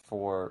was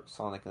for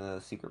Sonic and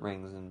the Secret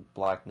Rings and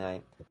Black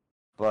Knight,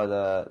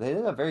 but they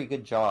did a very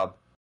good job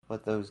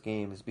with those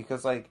games,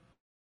 because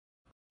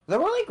there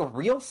were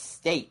real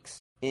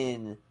stakes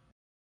in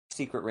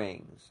Secret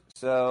Rings.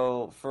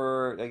 So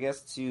I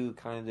guess to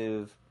kind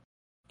of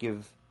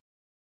give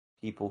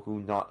people who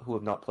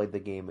have not played the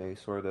game a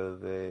sort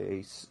of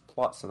a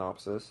plot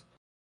synopsis,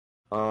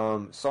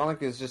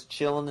 Sonic is just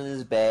chilling in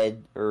his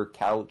bed or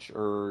couch,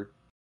 or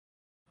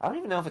I don't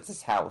even know if it's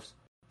his house,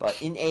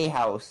 but in a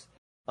house,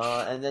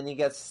 and then he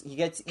gets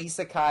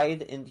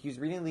isekai'd, and he's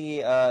reading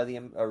the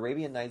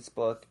Arabian Nights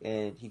book,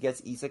 and he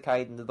gets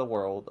isekai'd into the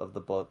world of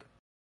the book,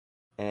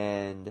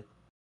 and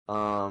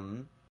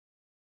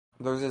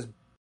there's this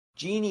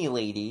genie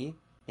lady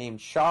named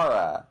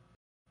Shara,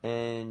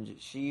 and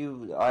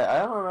I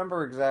don't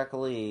remember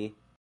exactly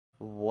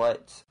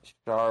what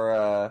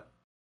Shara.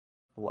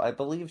 Well, I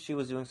believe she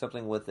was doing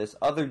something with this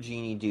other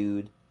genie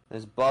dude,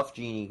 this buff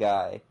genie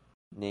guy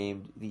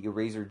named the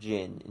Eraser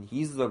Jin, and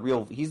he's the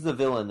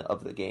villain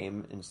of the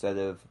game instead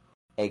of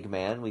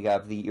Eggman. We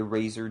got the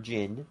Eraser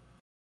Jin,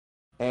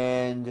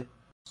 and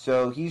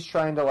so he's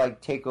trying to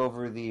take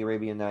over the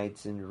Arabian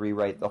Nights and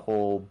rewrite the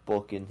whole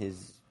book in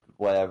his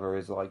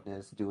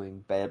likeness,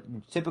 doing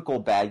typical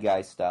bad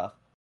guy stuff.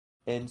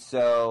 And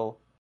so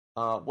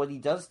what he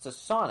does to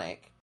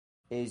Sonic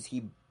is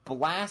he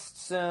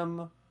blasts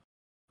him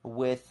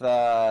with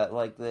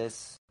like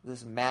this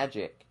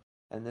magic,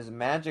 and this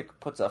magic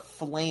puts a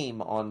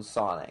flame on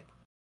Sonic.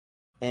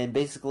 And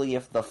basically,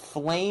 if the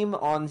flame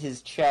on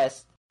his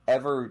chest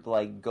ever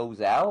like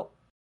goes out,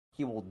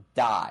 he will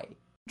die.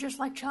 Just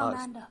like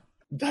Charmander.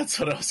 That's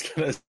what I was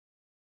gonna.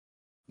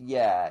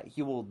 Yeah,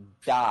 he will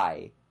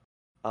die.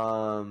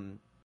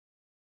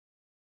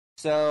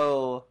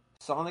 So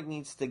Sonic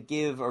needs to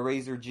give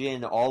Eraser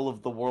Jin all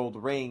of the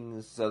world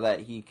rings so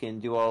that he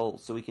can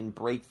so he can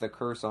break the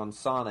curse on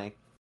Sonic.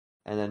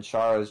 And then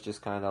Shara's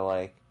just kind of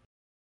like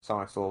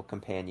Sonic's little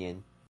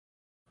companion.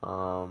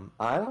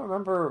 I don't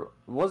remember,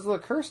 was the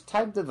curse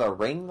tied to the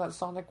ring that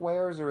Sonic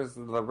wears, or is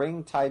the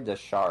ring tied to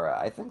Shara?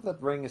 I think the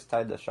ring is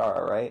tied to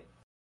Shara, right?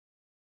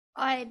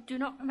 I do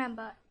not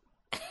remember.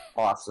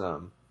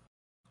 Awesome.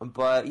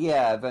 But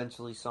yeah,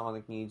 eventually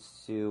Sonic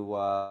needs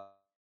to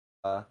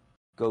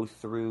go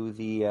through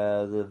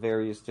the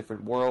various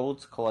different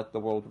worlds, collect the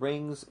world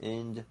rings,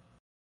 and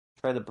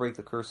try to break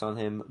the curse on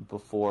him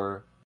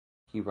before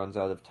he runs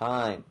out of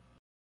time.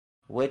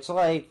 Which,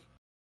 like,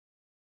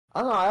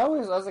 I don't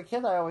know, as a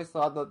kid, I always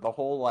thought that the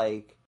whole,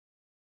 like,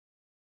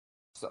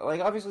 so,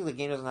 like, obviously the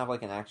game doesn't have,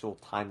 like, an actual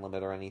time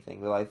limit or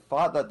anything, but I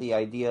thought that the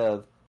idea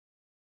of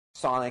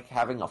Sonic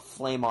having a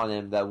flame on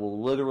him that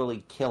will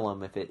literally kill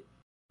him if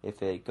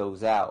it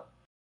goes out,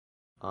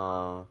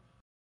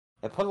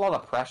 it put a lot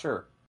of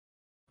pressure.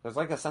 There's,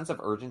 like, a sense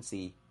of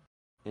urgency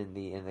in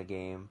the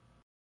game.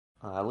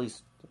 At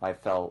least I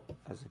felt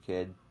as a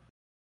kid.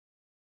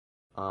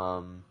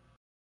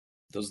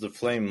 Does the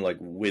flame like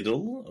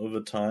whittle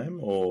over time,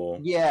 or?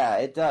 Yeah,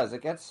 it does.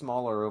 It gets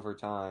smaller over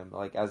time,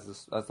 like as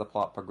the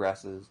plot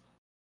progresses.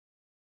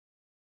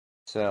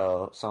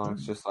 So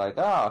Sonic's just like,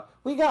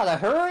 we gotta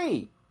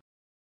hurry.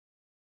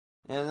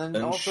 And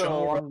then also Shara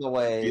along the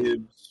way,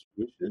 gives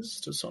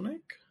wishes to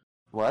Sonic.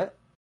 What?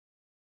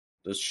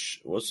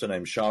 What's her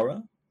name?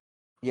 Shara.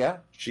 Yeah.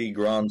 She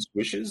grants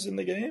wishes in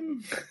the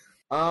game.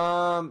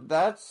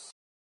 That's.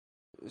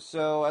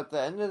 So, at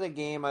the end of the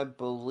game, I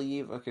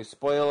believe... Okay,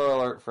 spoiler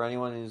alert for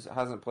anyone who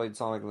hasn't played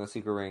Sonic and the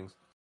Secret Rings.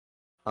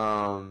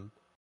 But,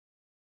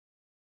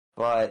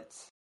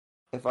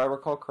 if I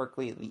recall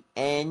correctly, at the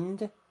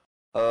end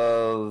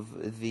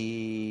of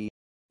the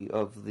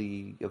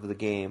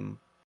game,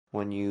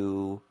 when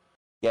you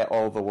get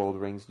all the world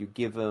rings, you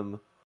give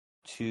them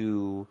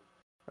to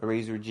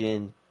Eraser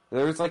Jin.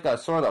 There's, like, a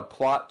sort of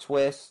plot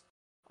twist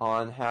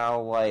on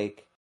how,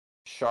 like,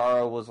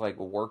 Shara was, like,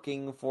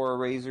 working for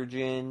Eraser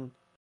Jin.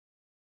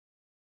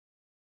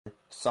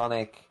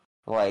 Sonic,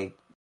 like,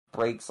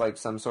 breaks, like,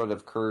 some sort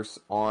of curse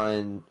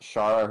on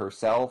Shara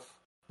herself.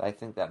 I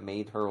think that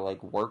made her,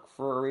 like, work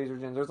for Eraser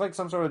Jin. There's, like,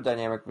 some sort of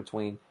dynamic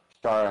between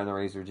Shara and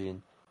Eraser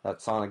Jin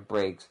that Sonic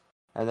breaks.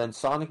 And then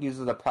Sonic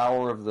uses the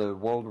power of the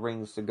World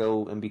Rings to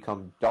go and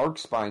become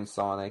Darkspine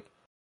Sonic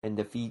and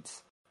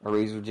defeats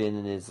Eraser Jin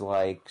in his,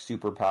 like,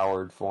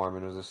 super-powered form,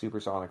 and it was a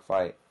supersonic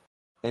fight.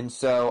 And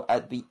so,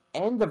 at the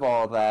end of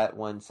all that,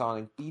 when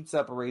Sonic beats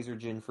up Eraser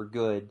Jin for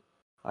good,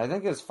 I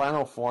think his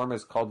final form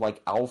is called, like,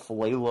 Alf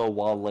Layla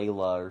Wa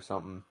Layla or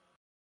something.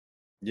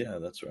 Yeah,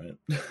 that's right.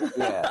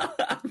 Yeah.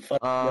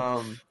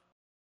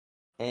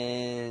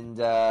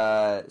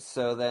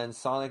 So then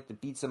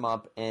Sonic beats him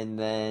up, and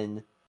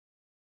then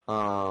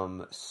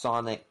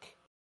Sonic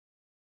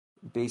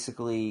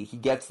basically, he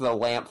gets the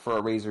lamp for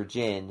Eraser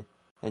Jin,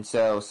 and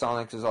so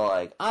Sonic is all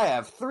like, I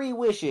have 3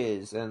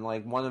 wishes, and,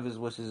 like, one of his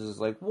wishes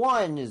is, like,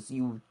 1 is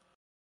you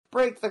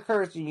break the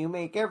curse and you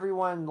make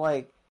everyone,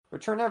 like,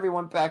 return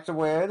everyone back to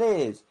where it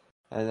is.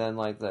 And then,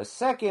 like, the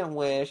second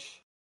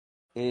wish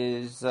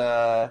is,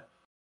 I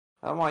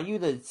want you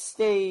to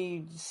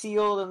stay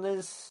sealed in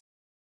this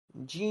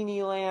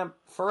genie lamp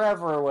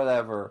forever or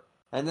whatever.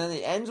 And then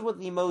it ends with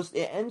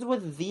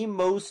the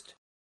most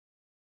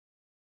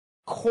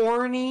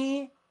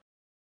corny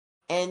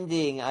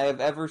ending I have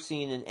ever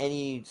seen in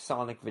any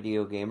Sonic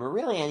video game, or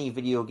really any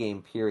video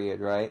game period,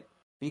 right?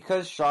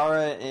 Because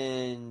Shara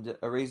and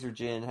Eraser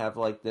Jin have,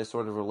 like, this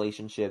sort of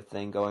relationship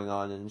thing going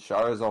on, and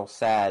Shara's all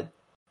sad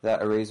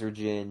that Eraser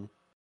Jin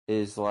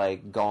is,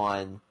 like,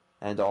 gone,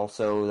 and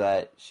also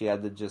that she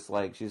had to just,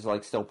 like, she's,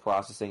 like, still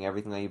processing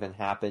everything that even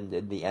happened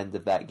in the end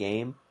of that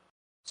game.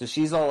 So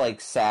she's all,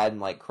 like, sad and,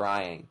 like,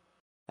 crying.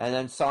 And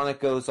then Sonic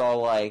goes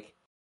all, like,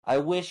 I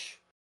wish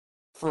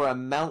for a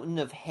mountain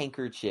of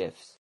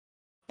handkerchiefs.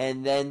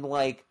 And then,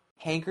 like,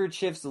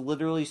 handkerchiefs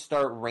literally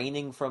start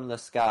raining from the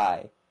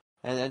sky.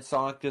 And then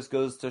Sonic just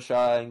goes to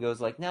Shara and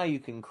goes like, now you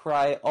can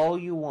cry all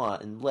you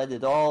want and let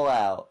it all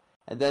out.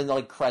 And then,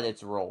 like,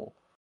 credits roll.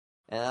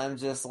 And I'm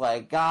just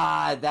like,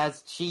 God,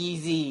 that's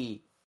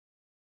cheesy.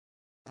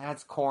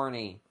 That's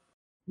corny.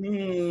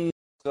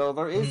 So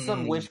there is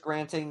some wish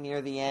granting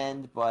near the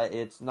end, but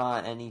it's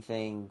not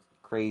anything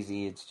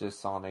crazy. It's just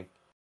Sonic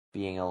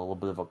being a little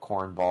bit of a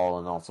cornball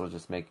and also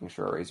just making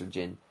sure Eraser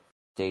Jin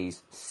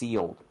stays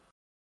sealed.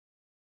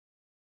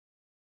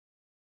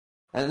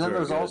 And then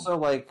there's also,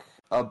 like,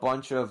 a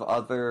bunch of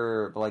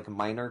other, like,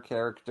 minor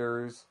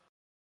characters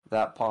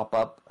that pop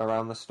up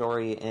around the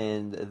story,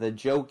 and the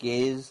joke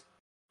is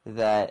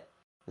that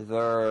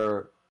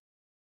they're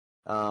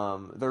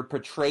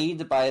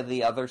portrayed by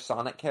the other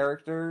Sonic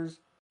characters,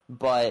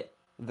 but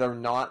they're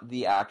not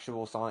the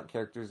actual Sonic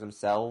characters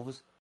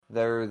themselves.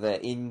 They're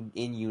the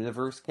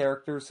in-universe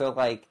characters. So,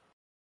 like,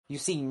 you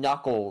see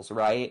Knuckles,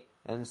 right?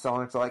 And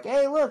Sonic's like,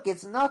 hey, look,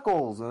 it's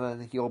Knuckles! And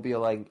then he'll be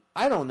like,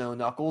 I don't know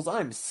Knuckles,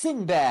 I'm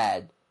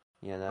Sinbad!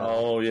 You know?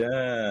 Oh,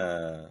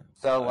 yeah.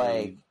 So,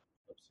 like...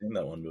 I've seen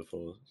that one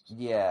before.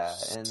 Yeah,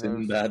 and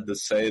Sinbad the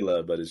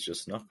Sailor, but it's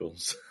just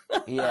Knuckles.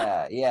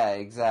 yeah,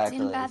 exactly.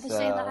 Sinbad the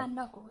Sailor and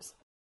Knuckles.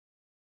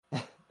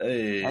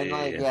 Hey. And,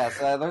 like, yeah,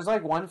 so there's,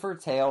 like, one for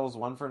Tails,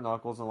 one for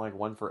Knuckles, and, like,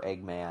 one for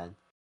Eggman.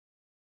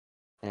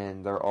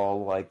 And they're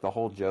all, like, the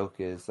whole joke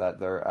is that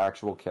they're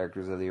actual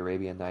characters of the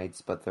Arabian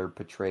Nights, but they're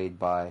portrayed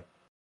by...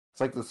 It's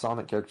like the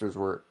Sonic characters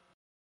were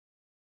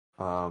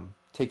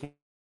taking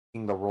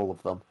the role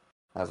of them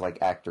as,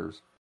 like,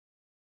 actors.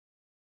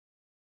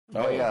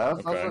 But yeah,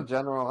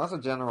 that's a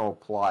general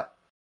plot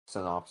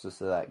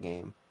synopsis of that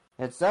game.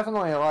 It's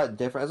definitely a lot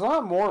different. It's a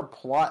lot more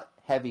plot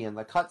heavy, and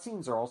the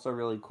cutscenes are also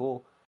really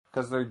cool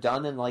because they're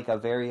done in like a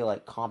very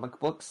like comic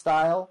book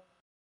style.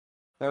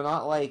 They're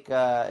not like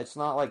it's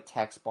not like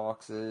text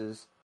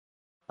boxes,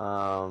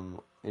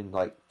 in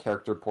like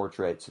character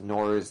portraits,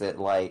 nor is it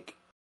like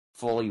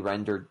fully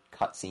rendered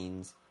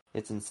cutscenes.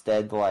 It's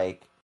instead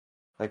like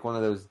one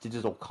of those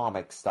digital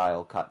comic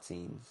style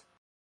cutscenes,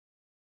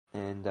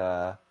 and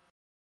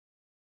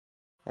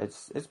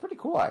it's pretty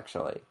cool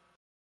actually.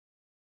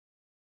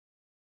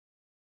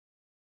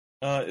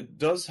 It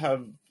does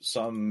have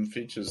some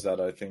features that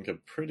I think are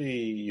pretty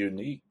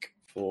unique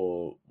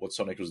for what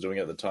Sonic was doing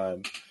at the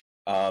time.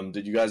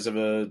 Did you guys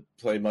ever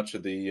play much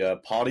of the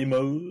party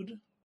mode?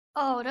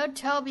 Oh, don't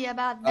tell me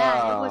about that.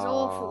 It was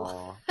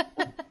awful.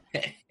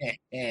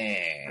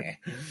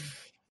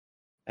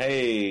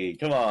 Hey,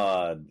 come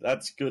on.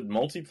 That's good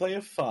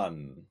multiplayer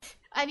fun.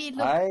 I mean,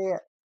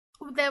 look,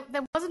 there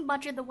wasn't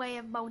much in the way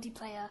of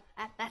multiplayer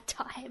at that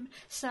time,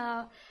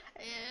 so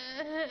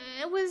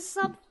it was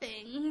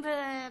something,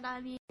 but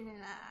I mean...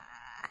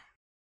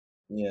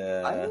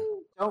 Yeah. I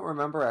don't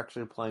remember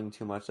actually playing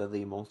too much of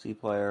the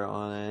multiplayer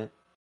on it.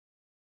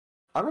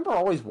 I remember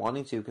always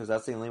wanting to, because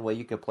that's the only way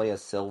you could play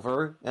as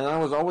Silver, and I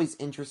was always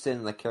interested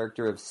in the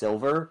character of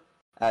Silver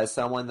as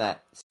someone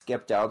that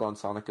skipped out on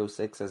Sonic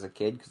 06 as a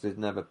kid, because they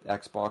didn't have an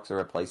Xbox or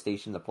a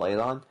PlayStation to play it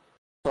on.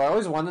 So I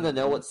always wanted to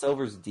know what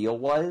Silver's deal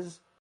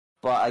was,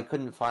 but I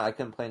couldn't play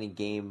any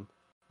game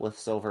with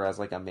Silver as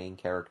like a main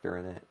character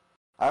in it.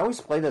 I always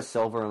played as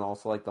Silver and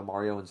also like the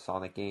Mario and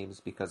Sonic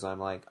games because I'm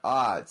like,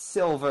 it's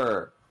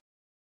Silver!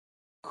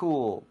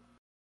 Cool.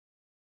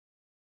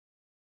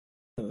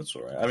 That's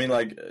alright. I mean,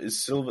 like,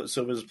 is Silver's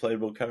a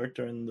playable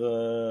character in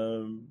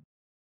the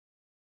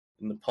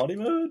party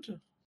mode?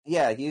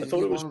 Yeah, I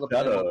thought it was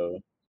Shadow.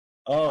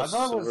 Oh, I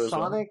thought it was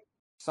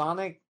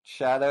Sonic,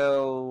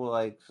 Shadow,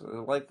 like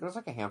there's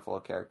like a handful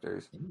of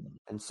characters,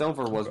 and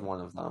Silver was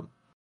one of them.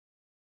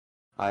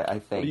 I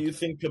think. What do you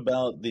think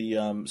about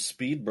the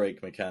speed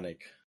break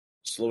mechanic,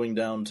 slowing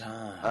down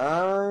time?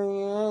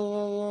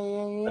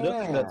 Oh yeah. I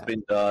don't think that's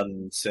been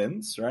done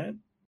since, right?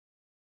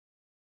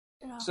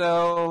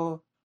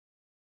 So,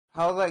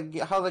 how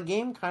the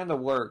game kind of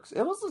works?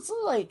 It's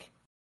like.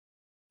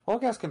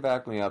 Holgas can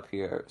back me up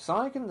here.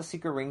 Sonic and the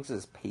Secret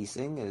Rings'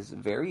 pacing is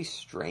very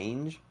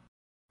strange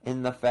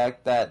in the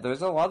fact that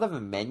there's a lot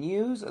of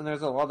menus and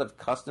there's a lot of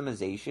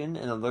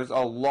customization and there's a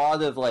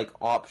lot of like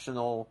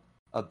optional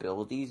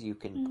abilities you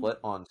can put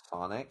on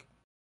Sonic.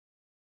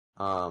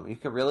 You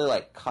can really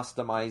like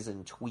customize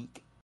and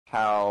tweak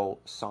how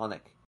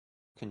Sonic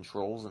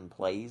controls and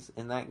plays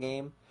in that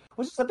game,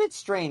 which is a bit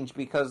strange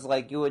because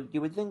like you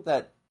would think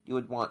that you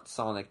would want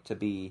Sonic to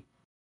be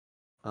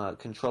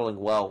controlling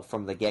well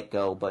from the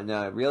get-go, but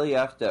no, really you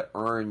have to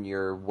earn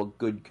your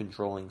good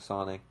controlling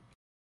Sonic.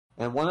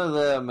 And one of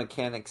the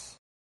mechanics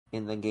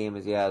in the game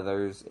is,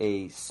 there's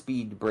a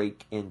speed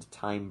break and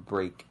time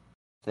break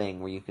thing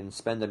where you can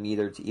spend a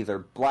meter to either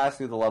blast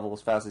through the level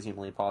as fast as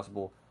humanly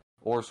possible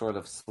or sort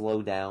of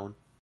slow down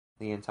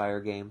the entire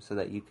game so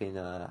that you can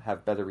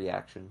have better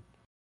reaction.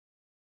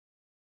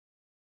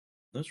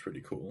 That's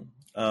pretty cool.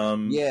 Yeah.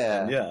 And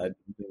yeah, I think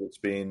it's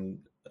been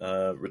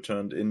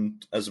returned in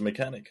as a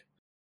mechanic.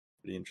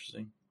 Pretty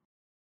interesting.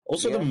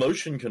 Also, the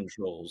motion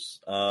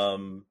controls.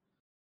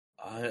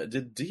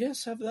 Did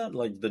DS have that?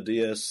 Like the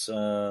DS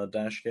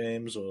Dash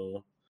games,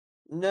 or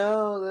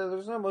no?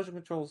 There's no motion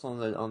controls on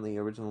the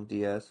original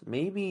DS.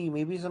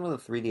 Maybe some of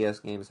the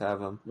 3DS games have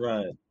them.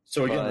 Right.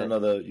 So again,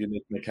 another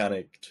unique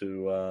mechanic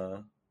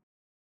to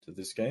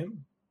this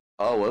game.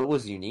 Oh, it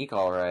was unique,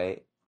 all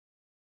right.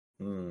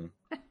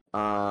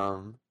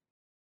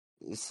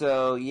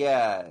 So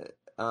yeah.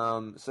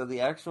 So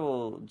the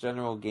actual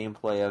general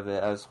gameplay of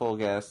it, as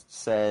Holgast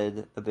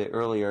said a bit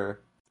earlier,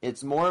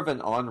 it's more of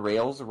an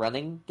on-rails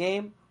running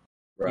game.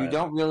 Right. You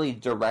don't really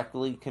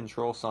directly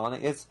control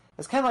Sonic. It's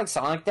kind of like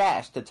Sonic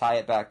Dash, to tie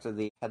it back to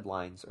the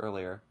headlines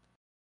earlier.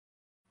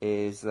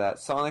 Is that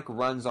Sonic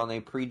runs on a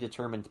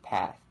predetermined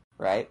path,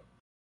 right?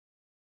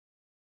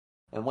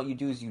 And what you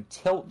do is you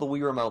tilt the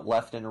Wii Remote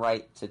left and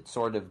right to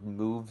sort of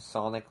move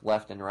Sonic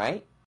left and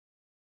right.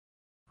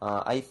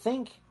 I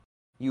think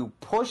you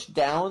push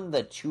down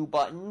the 2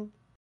 button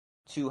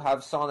to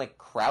have Sonic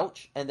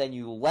crouch, and then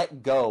you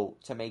let go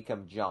to make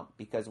him jump.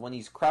 Because when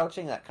he's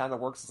crouching, that kind of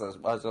works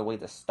as a way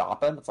to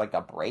stop him. It's like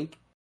a break.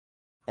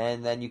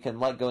 And then you can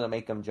let go to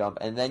make him jump.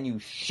 And then you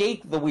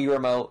shake the Wii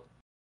Remote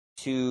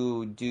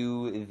to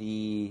do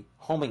the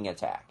homing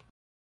attack.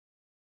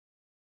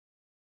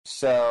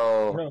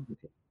 So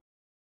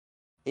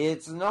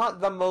it's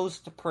not the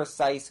most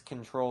precise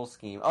control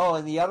scheme. Oh,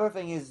 and the other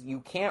thing is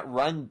you can't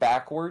run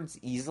backwards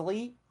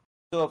easily.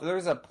 So if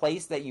there's a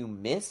place that you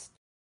missed,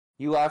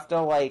 you have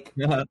to, like,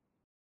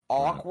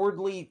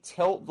 awkwardly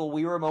tilt the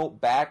Wii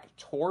Remote back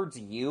towards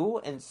you,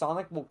 and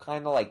Sonic will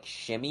kind of, like,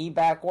 shimmy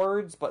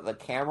backwards, but the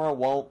camera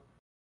won't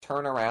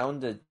turn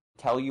around to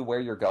tell you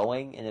where you're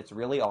going, and it's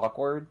really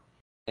awkward.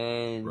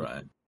 And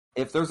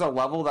if there's a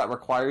level that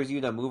requires you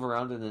to move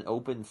around in an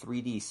open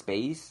 3D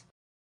space,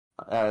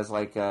 as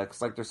like,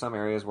 cause like there's some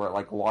areas where it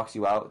like locks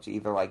you out to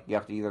either like you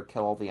have to either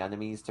kill all the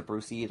enemies to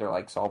proceed or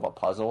like solve a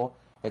puzzle.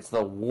 It's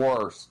the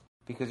worst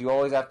because you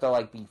always have to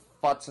like be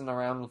futzing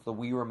around with the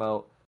Wii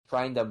Remote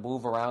trying to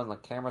move around. The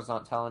camera's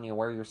not telling you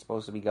where you're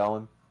supposed to be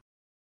going.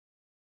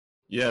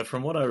 Yeah,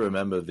 from what I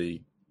remember,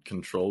 the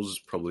controls is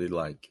probably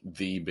like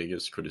the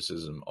biggest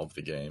criticism of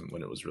the game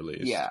when it was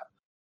released. Yeah,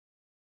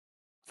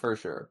 for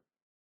sure.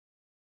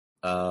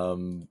 I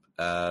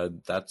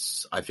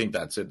think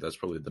that's it. That's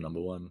probably the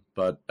number one.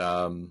 But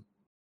I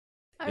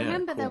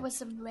remember there was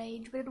some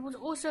rage, but it was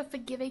also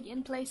forgiving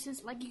in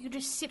places. Like you could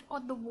just sit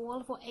on the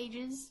wall for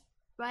ages,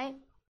 right?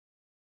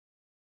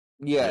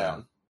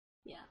 Yeah.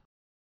 Yeah.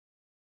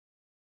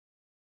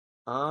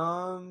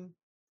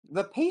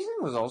 The pacing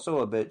was also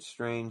a bit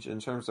strange in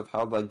terms of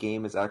how the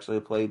game is actually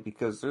played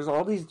because there's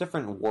all these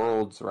different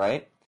worlds,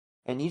 right?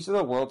 And each of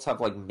the worlds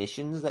have like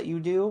missions that you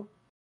do.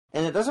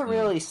 And it doesn't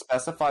really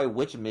specify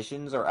which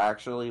missions are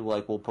actually,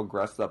 like, will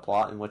progress the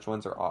plot and which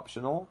ones are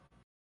optional.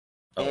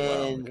 Oh,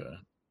 and, wow, okay.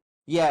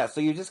 Yeah, so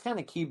you just kind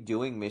of keep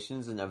doing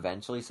missions and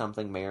eventually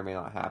something may or may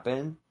not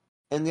happen.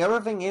 And the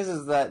other thing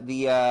is that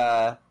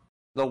the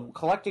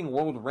collecting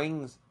world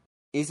rings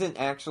isn't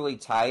actually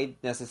tied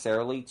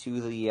necessarily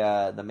to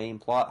the main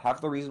plot.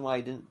 Half the reason why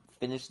I didn't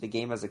finish the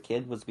game as a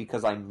kid was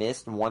because I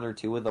missed 1 or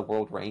 2 of the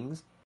world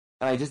rings.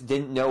 And I just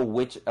didn't know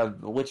which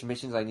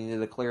missions I needed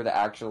to clear to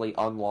actually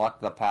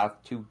unlock the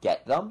path to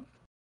get them.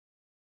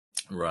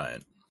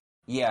 Right.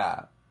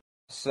 Yeah.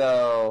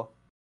 So,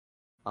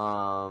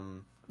 yeah,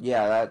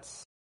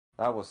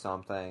 that was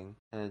something.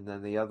 And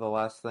then the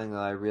last thing that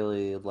I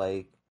really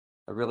like,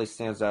 that really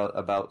stands out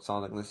about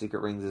Sonic and the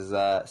Secret Rings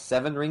is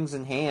 7 Rings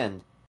in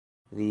Hand,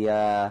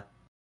 the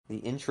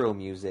intro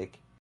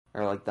music,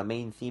 or like the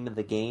main theme of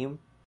the game.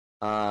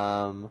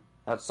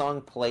 That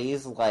song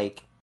plays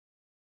like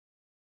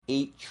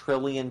 8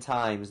 trillion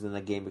times in the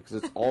game because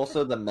it's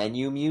also the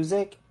menu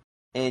music,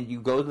 and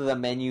you go to the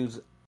menus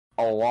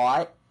a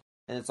lot,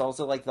 and it's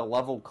also like the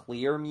level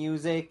clear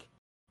music,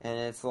 and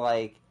it's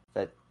like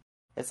the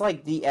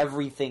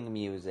everything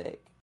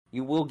music.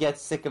 You will get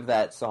sick of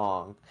that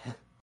song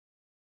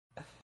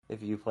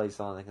if you play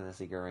Sonic and the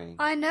Secret Ring.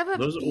 I never.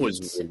 Those are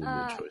always really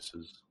good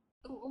choices.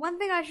 One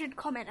thing I should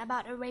comment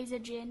about Eraser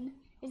Jin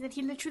is that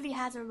he literally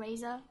has a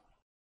razor.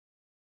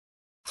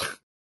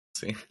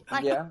 See?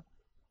 Like, yeah.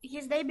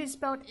 His name is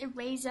spelled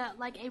Eraser,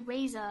 like a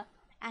razor,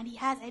 and he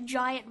has a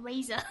giant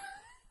razor.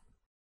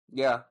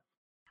 Yeah.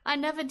 I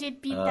never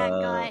did beat that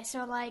guy,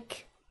 so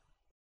like,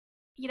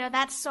 you know,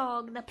 that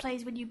song that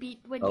plays when you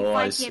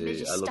fight him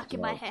is just stuck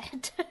in my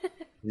head.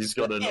 He's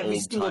got an every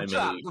single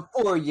drop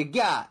before you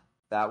got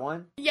that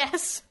one.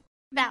 Yes,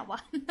 that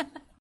one.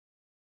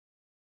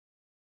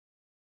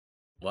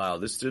 Wow,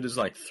 this dude is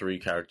like 3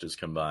 characters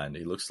combined.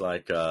 He looks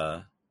like He's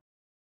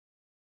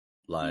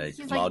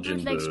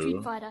Majin like Buu.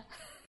 Street Fighter.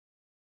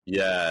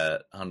 Yeah,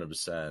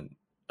 100%.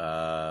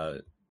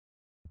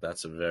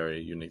 That's a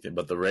very unique thing.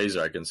 But the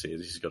razor I can see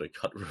is he's got a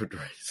cut root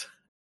razor.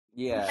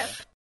 Yeah.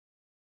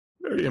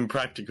 Very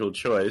impractical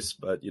choice,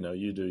 but you know,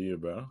 you do you,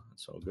 bro.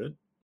 It's all good.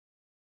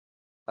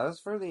 As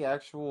for the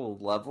actual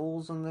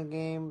levels in the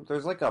game,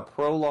 there's like a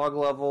prologue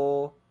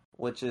level,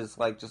 which is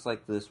like just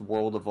like this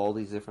world of all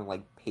these different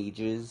like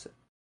pages.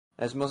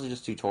 It's mostly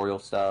just tutorial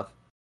stuff.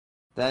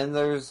 Then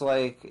there's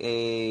like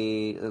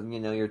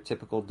your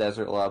typical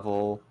desert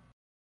level.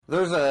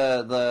 There's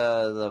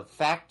the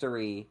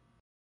factory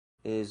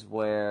is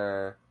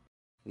where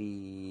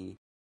the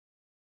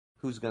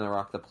Who's Gonna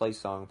Rock the Play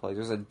song plays.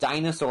 There's a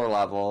dinosaur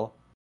level.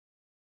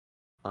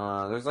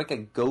 There's like a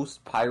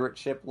ghost pirate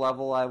ship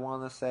level, I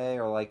want to say,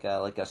 or like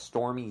a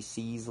stormy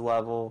seas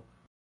level.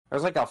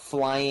 There's like a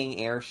flying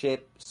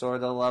airship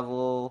sort of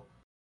level,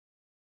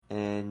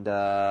 and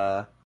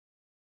the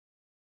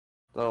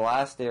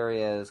last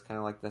area is kind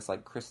of like this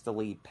like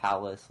crystal-y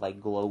palace,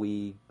 like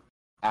glowy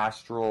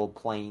astral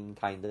plane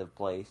kind of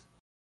place.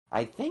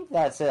 I think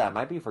that's it. I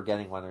might be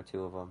forgetting 1 or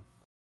 2 of them.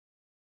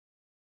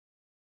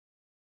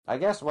 I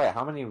guess. Wait,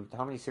 how many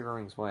secret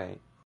rings? Wait,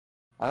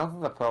 I don't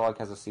think the prologue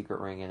has a secret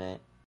ring in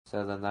it.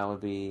 So then that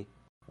would be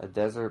a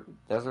desert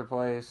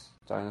place,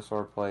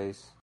 dinosaur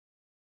place,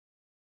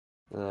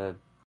 the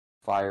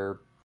fire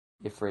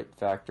Ifrit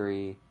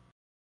factory,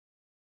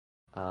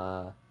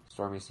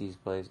 Stormy Seas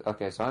place.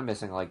 Okay, so I'm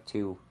missing like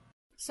 2.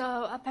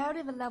 So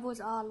apparently the levels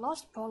are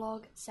Lost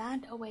Prologue,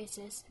 Sand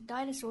Oasis,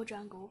 Dinosaur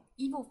Jungle,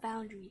 Evil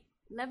Foundry,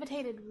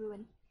 Levitated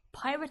Ruin,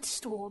 Pirate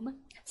Storm,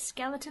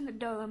 Skeleton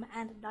Dome,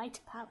 and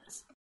Night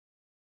Palace.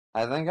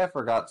 I think I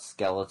forgot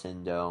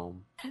Skeleton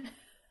Dome.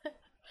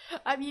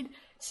 I mean,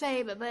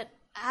 same, but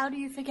how do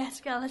you forget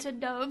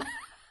Skeleton Dome?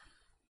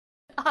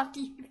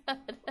 After you got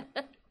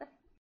it.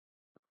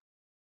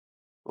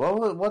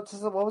 What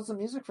was the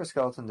music for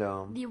Skeleton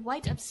Dome? The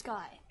White of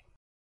Sky.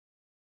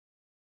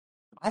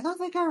 I don't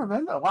think I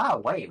remember.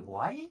 Wow, wait,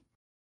 what? Let me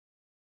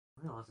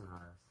listen to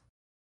this.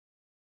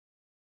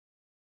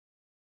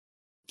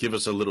 Give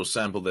us a little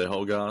sample there,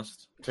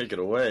 Holgast. Take it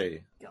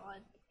away.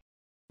 God.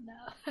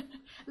 No.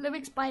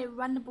 Lyrics by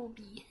Runnable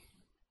Bee.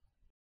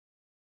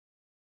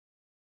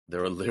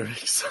 There are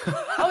lyrics.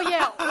 Oh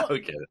yeah.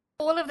 Okay.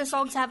 All of the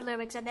songs have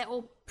lyrics and they're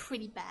all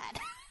pretty bad.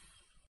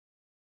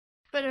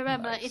 But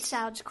remember, nice. It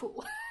sounds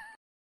cool.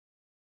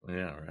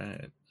 Yeah,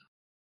 right.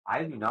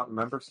 I do not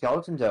remember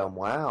Skeleton Dome.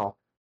 Wow.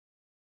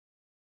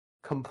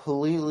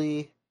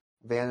 Completely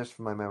vanished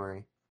from my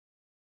memory.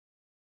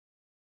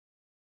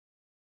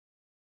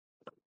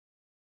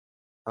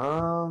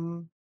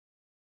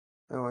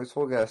 Anyways,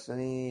 we'll guess.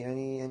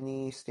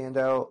 Any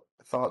standout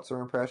thoughts or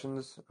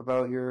impressions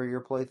about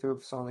your playthrough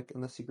of Sonic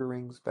and the Secret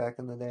Rings back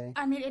in the day?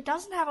 I mean, it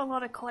doesn't have a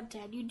lot of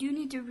content. You do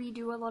need to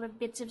redo a lot of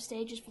bits of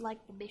stages for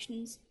like the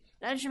missions.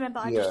 I just remember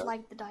I just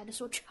liked the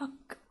Dinosaur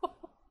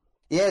Jungle.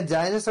 Yeah,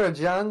 Dinosaur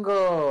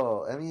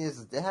Jungle! I mean,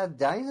 it had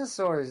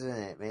dinosaurs in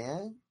it,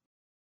 man.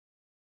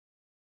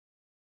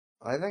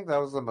 I think that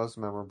was the most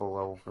memorable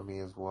level for me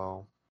as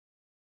well.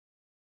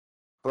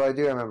 But I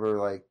do remember,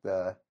 like,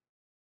 the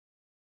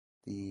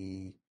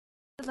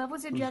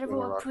levels in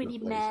general are pretty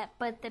meh,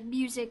 but the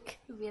music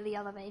really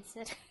elevates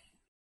it.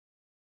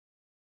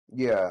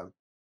 Yeah,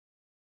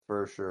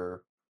 for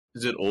sure.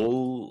 Is it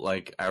all,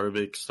 like,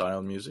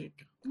 Arabic-style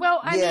music?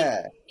 Well, I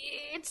mean,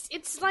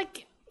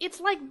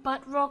 it's like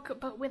butt rock,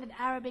 but with an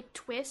Arabic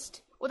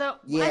twist. Although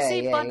I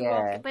say butt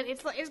rock, but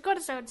it's got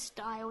its own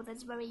style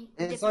that's very.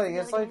 It's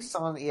like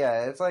Sonic.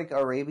 Yeah, it's like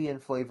Arabian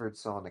flavored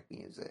Sonic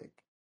music,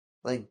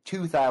 like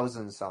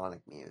 2000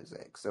 Sonic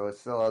music. So it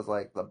still has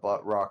like the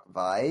butt rock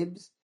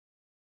vibes,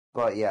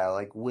 but yeah,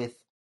 like with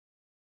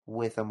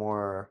a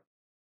more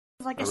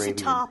like a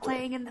sitar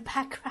playing in the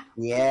background.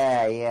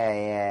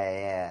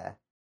 Yeah.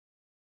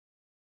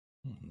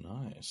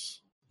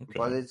 Nice. Okay.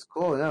 But it's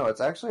cool. No, it's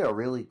actually a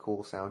really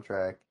cool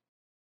soundtrack.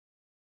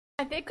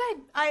 I think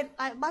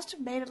I must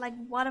have made it like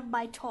one of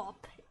my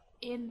top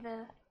in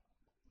the.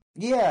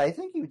 Yeah, I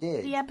think you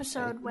did. The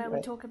episode where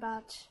we talk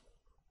about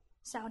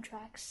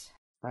soundtracks.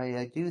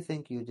 I do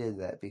think you did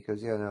that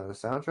because the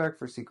soundtrack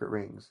for Secret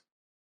Rings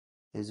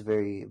is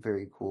very,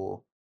 very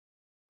cool.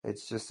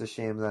 It's just a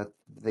shame that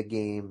the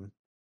game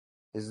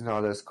is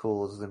not as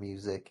cool as the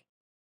music.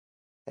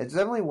 It's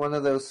definitely one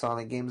of those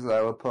Sonic games that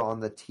I would put on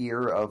the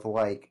tier of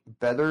like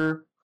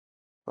better.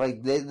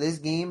 Like this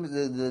game,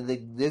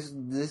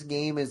 this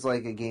game is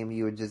like a game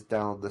you would just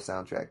download the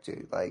soundtrack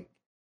to. Like,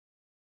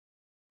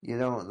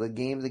 the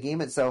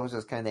game itself is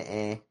just kind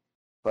of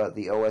but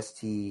the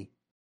OST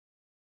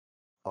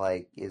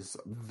like is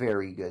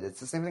very good.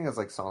 It's the same thing as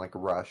like Sonic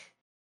Rush,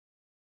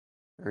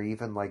 or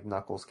even like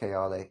Knuckles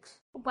Chaotix.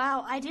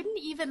 Wow, I didn't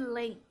even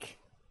link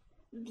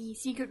the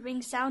Secret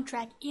Rings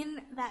soundtrack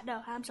in that.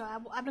 No, I'm sorry,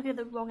 I'm looking at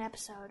the wrong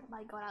episode.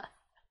 My God,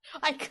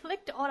 I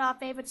clicked on our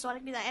favorite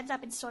Sonic game that ends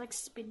up in Sonic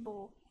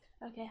Spinball.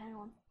 Okay, hang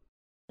on.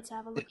 Let's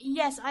have a look.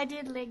 Yes, I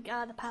did link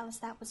the palace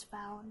that was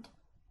found.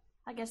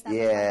 I guess that was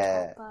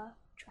my top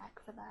track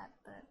for that,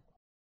 but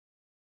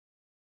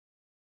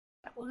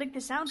I will link the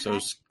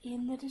soundtrack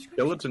in the description.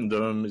 Skeleton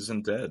Dome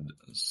isn't dead.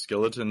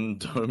 Skeleton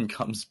Dome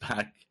comes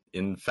back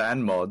in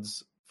fan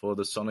mods for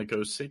the Sonic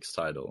 06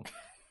 title.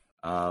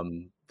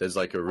 There's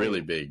like a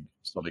really big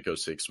Sonic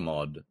 06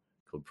 mod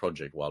called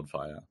Project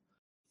Wildfire,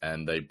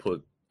 and they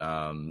put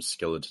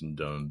Skeleton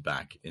Dome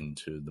back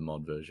into the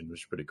mod version,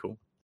 which is pretty cool.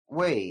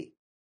 Wait.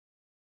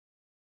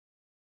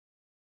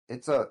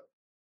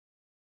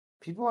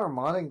 People are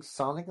modding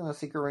Sonic and the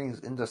Secret Rings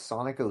into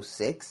Sonic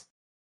 06?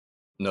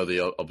 No,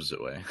 the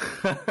opposite way.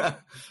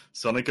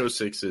 Sonic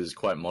 06 is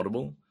quite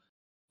moddable,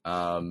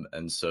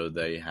 and so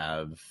they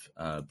have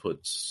put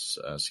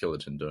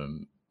Skeleton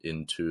Dome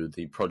into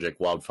the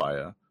Project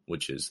Wildfire,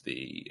 which is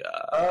the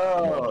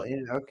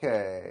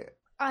okay.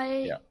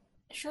 I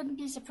shouldn't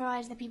be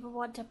surprised that people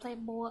want to play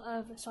more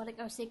of Sonic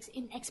 06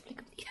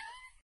 inexplicably.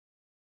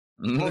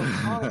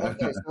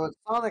 Okay, so it's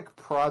Sonic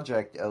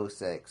Project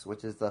 06,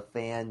 which is the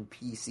fan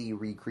PC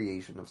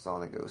recreation of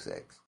Sonic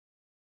 06.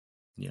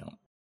 Yeah.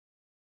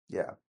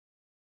 Yeah.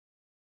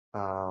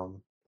 But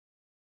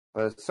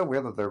it's so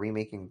weird that they're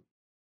remaking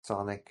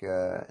Sonic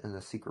and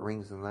the Secret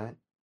Rings and that.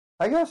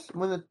 I guess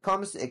when it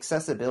comes to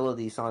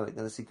accessibility, Sonic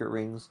and the Secret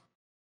Rings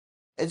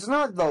It's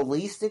not the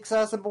least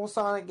accessible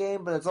Sonic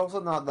game, but it's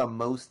also not the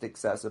most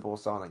accessible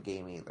Sonic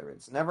game either.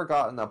 It's never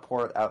gotten a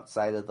port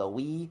outside of the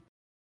Wii,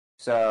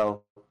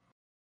 so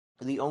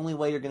the only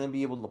way you're going to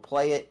be able to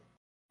play it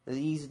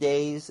these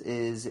days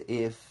is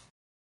if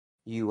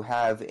you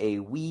have a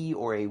Wii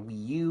or a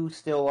Wii U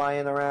still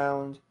lying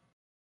around,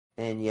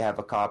 and you have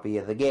a copy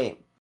of the game.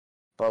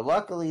 But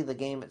luckily, the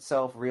game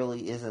itself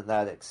really isn't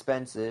that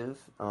expensive.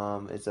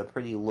 It's a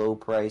pretty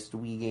low-priced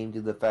Wii game due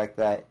to the fact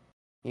that,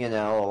 a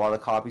lot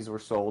of copies were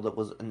sold. It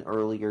was an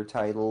earlier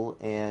title,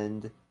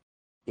 and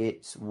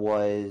it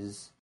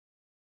was,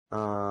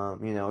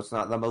 it's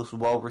not the most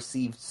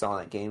well-received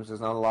Sonic game, so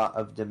there's not a lot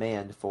of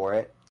demand for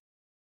it.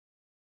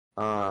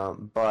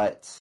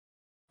 But,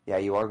 yeah,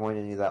 you are going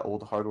to need that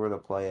old hardware to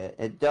play it.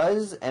 It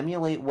does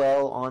emulate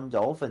well on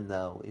Dolphin,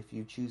 though, if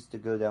you choose to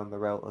go down the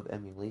route of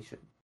emulation.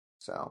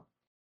 So,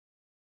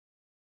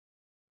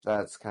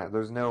 that's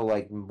there's no,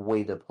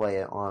 way to play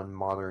it on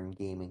modern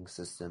gaming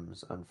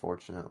systems,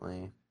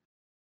 unfortunately.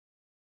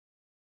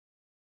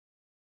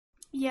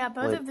 Yeah,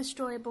 both of the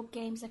storybook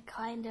games are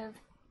kind of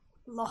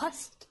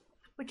lost,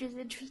 which is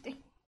interesting.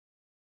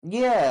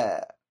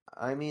 Yeah,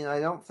 I mean, I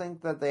don't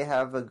think that they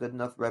have a good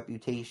enough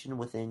reputation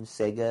within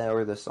Sega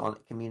or the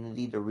Sonic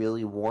community to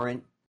really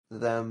warrant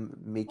them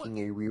making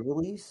a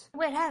re-release.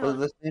 Wait, hang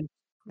on.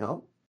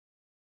 No?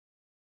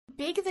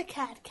 Big the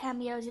Cat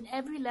cameos in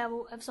every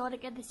level of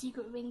Sonic and the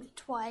Secret Rings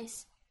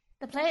twice.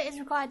 The player is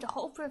required to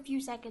hold for a few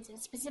seconds in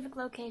a specific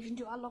location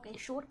to unlock a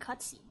short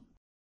cutscene.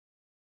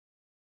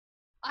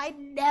 I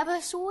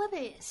never saw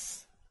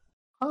this.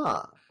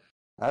 Huh.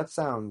 That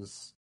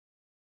sounds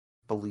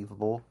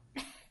believable.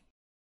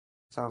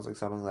 Sounds like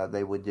something that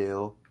they would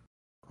do.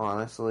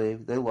 Honestly,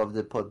 they love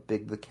to put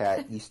Big the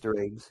Cat Easter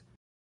eggs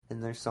in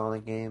their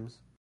Sonic games.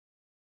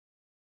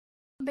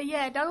 But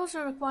yeah, it does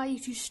also require you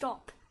to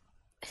stop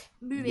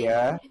moving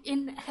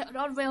in an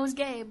on-rails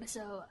game,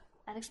 so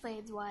that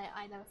explains why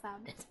I never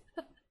found it.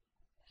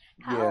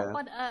 How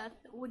on earth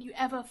would you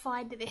ever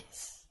find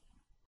this?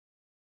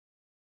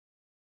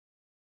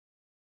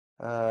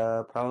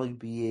 Probably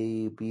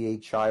be a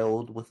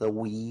child with a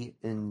Wii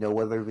and no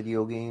other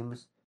video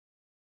games.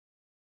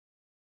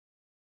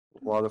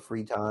 A lot of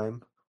free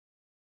time.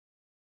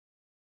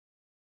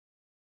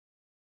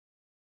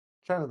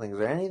 I'm trying to think, is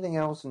there anything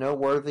else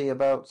noteworthy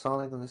about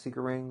Sonic and the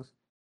Secret Rings?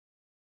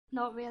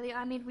 Not really.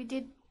 I mean, we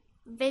did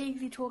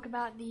vaguely talk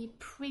about the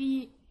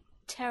pretty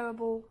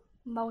terrible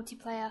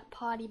multiplayer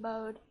party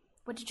mode,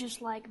 which is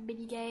just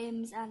mini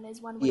games, and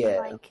there's one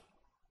where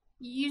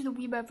you use the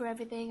Wiimote for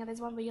everything, and there's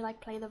one where you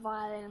play the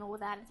violin and all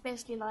that. It's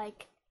basically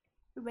like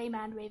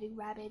Rayman Raving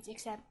Rabbids,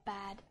 except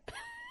bad.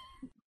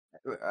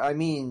 I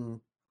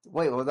mean,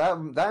 wait, well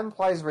that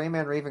implies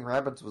Rayman Raving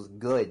Rabbids was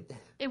good.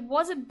 It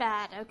wasn't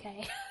bad,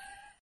 okay.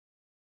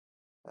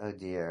 Oh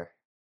dear.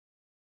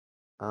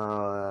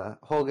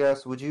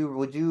 Holgas, would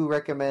you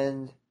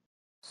recommend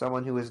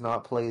someone who has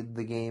not played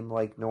the game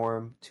like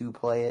Norm to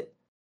play it?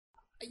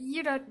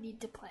 You don't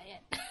need to play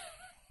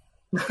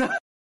it.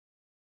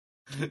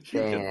 You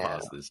can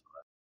pass this.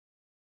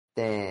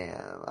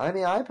 Damn. I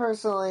mean, I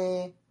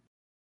personally...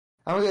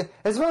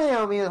 it's funny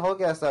how me and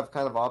Holgast have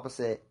kind of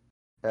opposite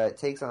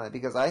takes on it,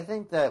 because I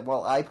think that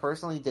while I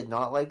personally did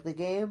not like the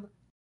game,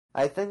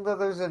 I think that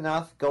there's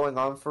enough going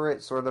on for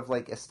it sort of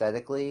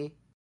aesthetically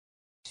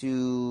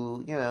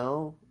to,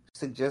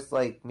 suggest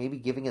maybe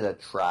giving it a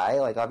try.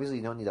 Obviously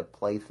you don't need to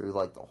play through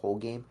the whole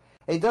game.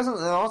 It doesn't,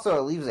 and also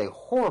it leaves a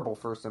horrible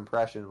first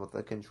impression with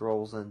the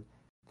controls and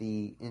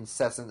the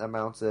incessant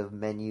amounts of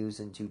menus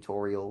and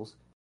tutorials.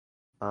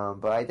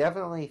 But I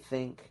definitely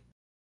think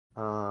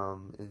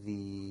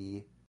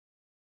the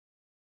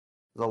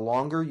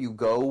longer you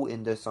go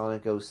into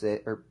Sonic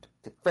 06, or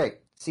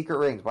Secret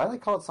Rings, why do they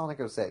call it Sonic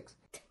 06?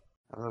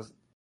 The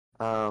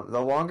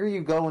longer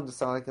you go into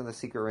Sonic and the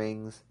Secret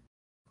Rings,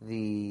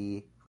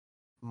 the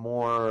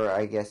more,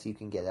 I guess, you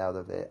can get out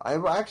of it. I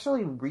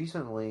actually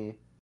recently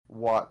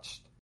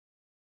watched,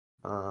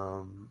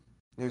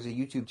 there's a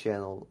YouTube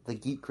channel, The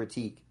Geek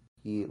Critique.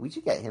 We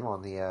should get him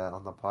on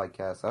the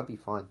podcast. That'd be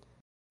fun.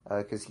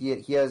 Because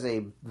he has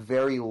a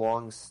very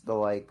long,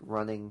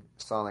 running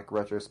Sonic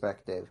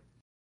retrospective.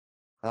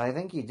 And I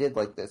think he did,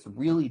 this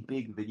really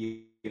big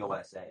video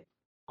essay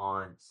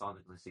on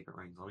Sonic and the Secret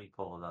Rings. Let me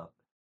pull it up.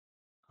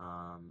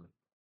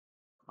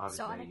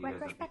 Sonic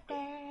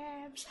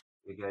retrospectives.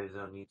 You guys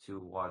don't need to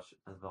watch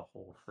the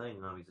whole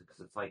thing, obviously, because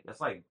it's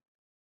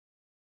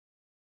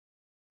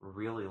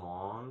really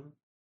long.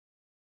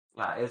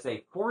 Yeah, it's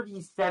a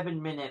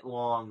 47-minute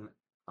long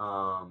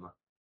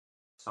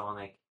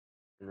Sonic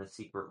and the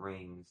Secret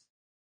Rings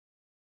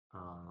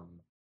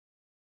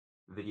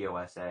video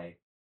essay.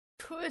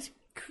 Good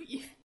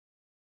grief.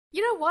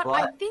 You know what?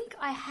 I think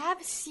I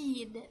have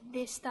seen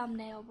this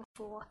thumbnail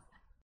before.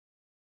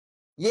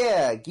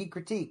 Yeah, Geek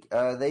Critique.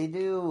 They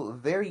do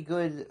very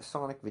good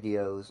Sonic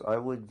videos. I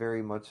would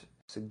very much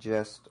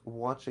suggest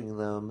watching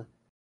them.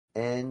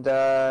 And,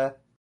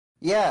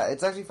 yeah,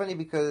 it's actually funny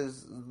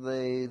because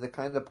the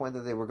kind of point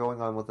that they were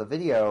going on with the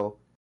video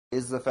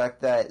is the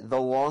fact that the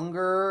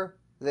longer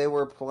they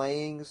were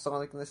playing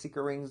Sonic and the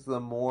Secret Rings, the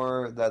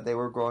more that they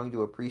were growing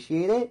to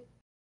appreciate it,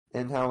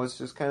 and how it's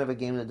just kind of a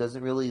game that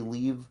doesn't really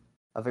leave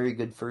a very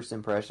good first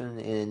impression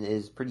and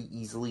is pretty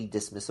easily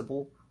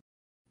dismissible.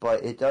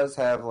 But it does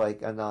have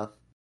like enough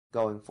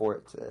going for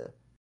it to.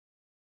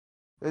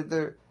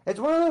 It's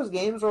one of those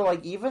games where,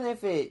 like, even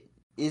if it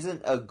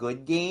isn't a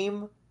good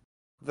game,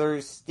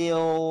 there's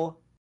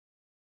still,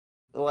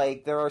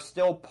 like, there are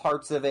still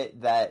parts of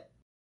it that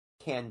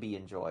can be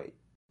enjoyed.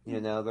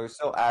 You know, there's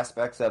still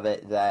aspects of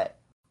it that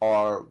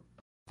are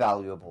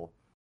valuable.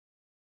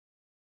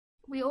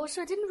 We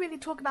also didn't really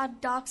talk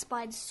about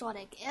Darkspine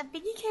Sonic. I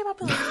think he came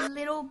up a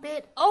little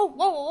bit. Oh,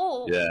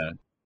 whoa. Yeah.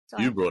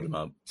 Sorry. You brought him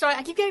up. Sorry,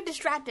 I keep getting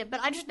distracted, but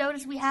I just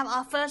noticed we have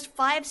our first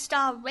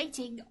 5-star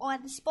rating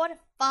on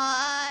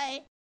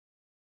Spotify.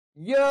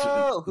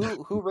 Yo!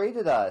 Who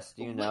rated us?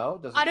 Do you know?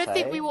 Does it I don't say?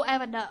 think we will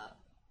ever know.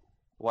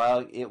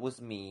 Well, it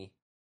was me.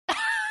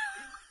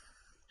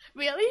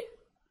 Really?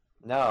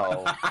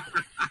 No.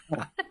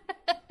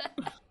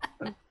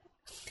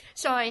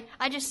 Sorry,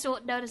 I just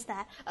noticed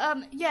that.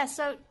 Yeah,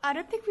 so I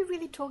don't think we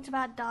really talked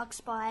about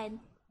Darkspine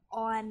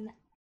on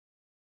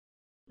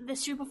the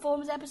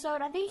Superforms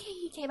episode. I think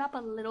he came up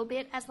a little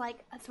bit as like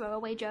a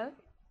throwaway joke.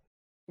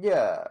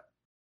 Yeah.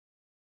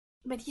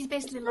 But he's It's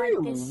basically very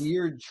like this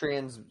weird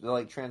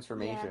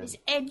transformation. Yeah, this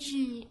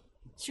edgy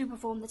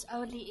Superform that's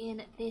only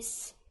in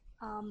this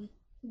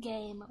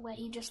game, where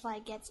he just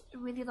like gets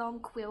really long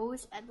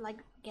quills and like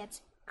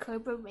gets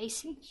Cobra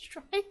racing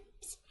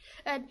stripes,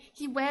 and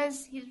he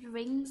wears his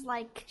rings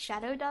like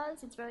Shadow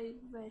does. It's very,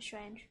 very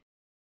strange.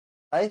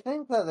 I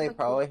think that they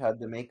probably had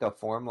to make a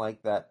form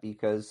like that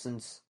because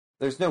since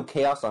there's no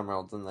Chaos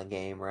Emeralds in the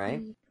game,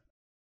 right?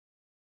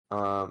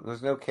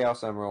 There's no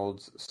Chaos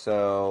Emeralds,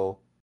 so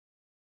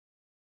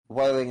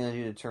what are they going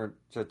to do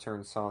to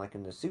turn Sonic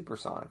into Super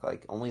Sonic?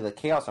 Like, only the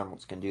Chaos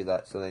Emeralds can do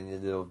that, so they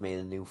need to have made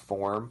a new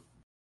form.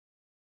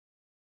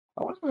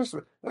 I wonder if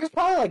there's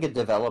probably like a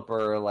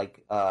developer,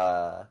 like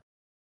a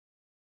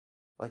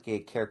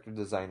character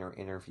designer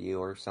interview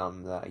or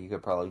something that you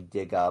could probably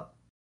dig up.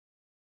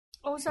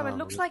 Also, it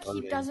looks like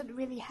he doesn't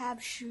really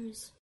have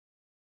shoes.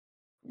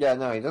 Yeah,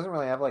 no, he doesn't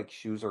really have like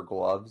shoes or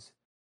gloves.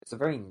 It's a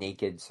very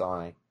naked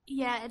Sonic.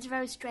 Yeah, it's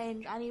very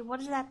strange. I mean, what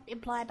does that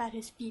imply about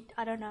his feet?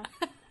 I don't know.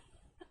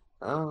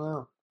 I don't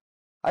know.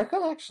 I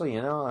could actually,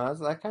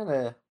 that kind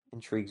of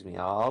intrigues me.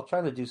 I'll try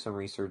to do some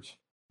research.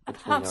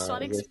 About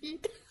Sonic's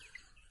feet?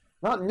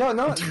 No.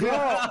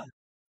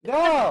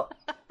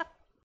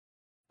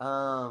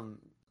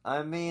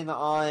 I mean,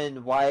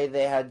 on why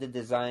they had to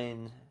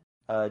design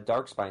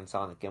Darkspine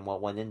Sonic and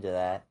what went into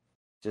that.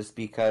 Just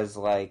because,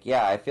 like,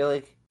 yeah, I feel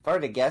like, if I were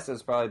to guess,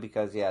 it's probably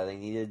because, yeah, they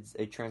needed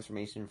a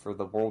transformation for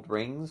the World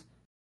Rings.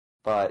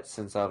 But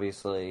since,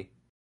 obviously,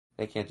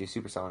 they can't do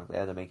Super Sonic, they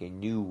had to make a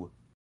new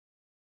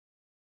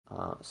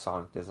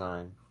Sonic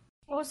design.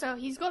 Also,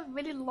 he's got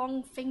really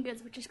long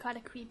fingers, which is kind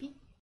of creepy.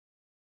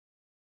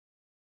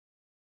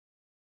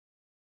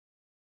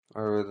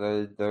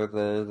 Or they're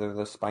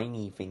the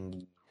spiny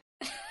thingy.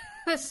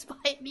 The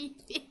spiny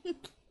thing.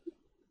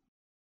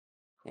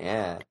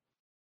 Yeah.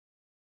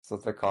 That's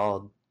what they're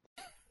called.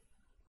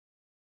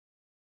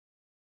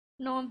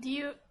 Norm,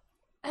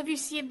 have you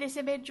seen this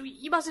image?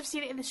 You must have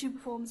seen it in the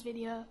Superforms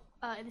video,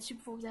 in the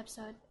Superforms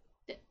episode.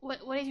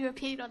 What is your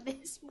opinion on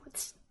this?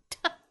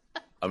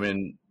 I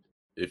mean,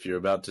 if you're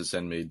about to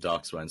send me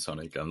Darkspine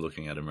Sonic, I'm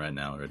looking at him right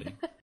now already.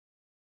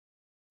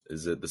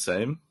 Is it the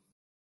same?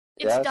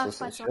 It's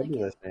Darkspine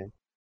Sonic.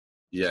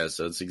 Yeah,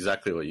 so it's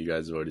exactly what you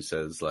guys have already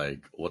said. It's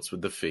like, what's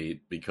with the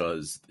feet?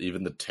 Because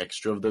even the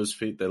texture of those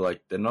feet,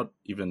 they're not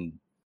even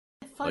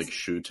like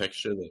shoe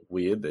texture. They're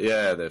weird.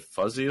 Yeah, they're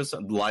fuzzy or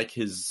something, like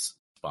his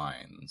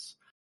spines.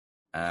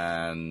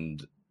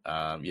 And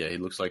yeah, he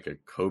looks like a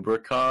Cobra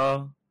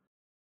car.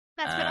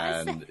 That's what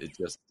I said. It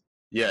just,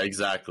 yeah,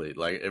 exactly.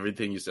 Like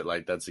everything you said,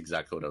 like that's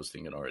exactly what I was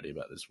thinking already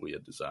about this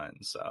weird design.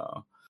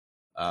 So,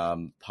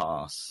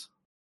 pass.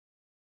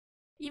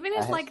 Even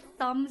his like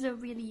thumbs are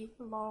really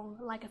long,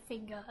 like a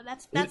finger.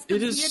 That's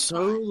it is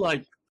so part.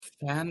 Like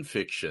fan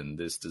fiction.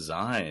 This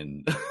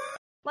design,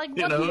 like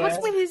what's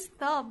with his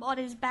thumb on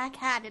his back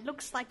hand? It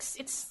looks like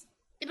it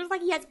looks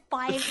like he has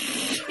 5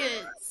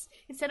 fingers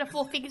instead of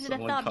 4 fingers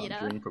and a thumb. You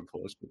know,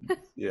 proportions.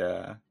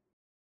 Yeah,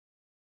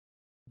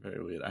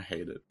 very weird. I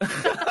hate it.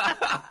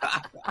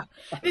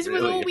 This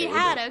was all we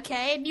had.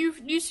 Okay, new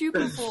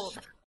Superform.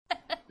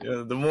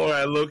 Yeah, the more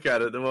I look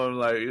at it, the more I'm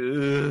like.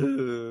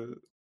 Ugh.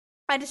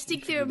 I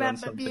distinctly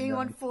remember being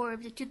on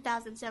forums in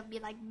 2007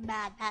 being like,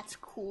 man, that's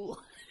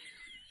cool.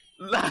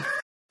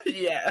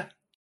 Yeah.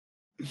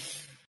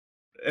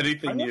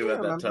 Anything new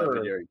at that time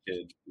when you're a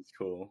kid is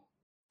cool.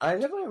 I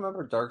definitely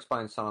remember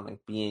Darkspine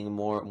Sonic being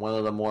one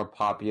of the more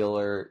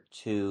popular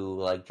to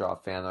like draw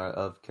fan art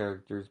of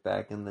characters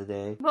back in the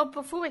day. Well,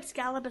 before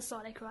Excalibur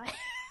Sonic, right?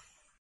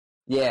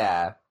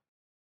 Yeah.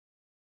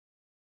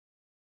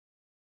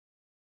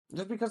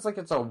 Just because, like,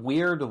 it's a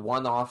weird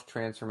one-off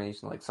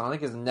transformation. Like,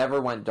 Sonic has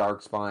never went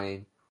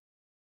Darkspine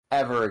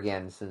ever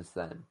again since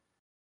then.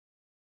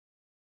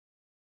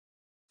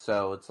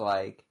 So, it's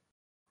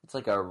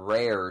it's like a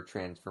rare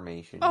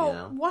transformation, Oh, you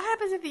know? what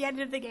happens at the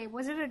end of the game?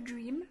 Was it a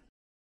dream?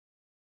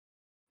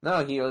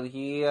 No,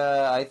 he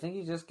I think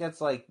he just gets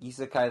like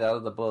isekai'd out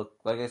of the book.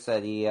 Like I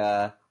said,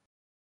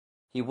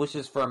 he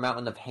wishes for a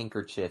mountain of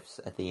handkerchiefs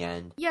at the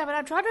end. Yeah, but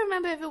I'm trying to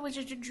remember if it was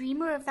just a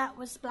dream or if that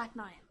was Black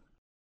Knight.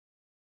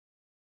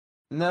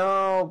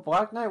 No,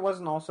 Black Knight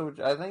wasn't also.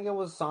 I think it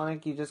was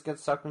Sonic. He just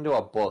gets sucked into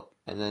a book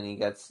and then he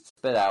gets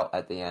spit out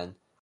at the end.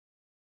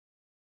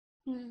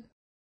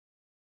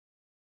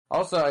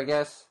 Also, I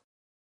guess,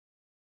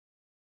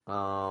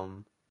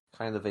 kind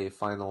of a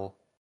final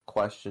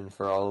question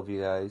for all of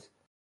you guys.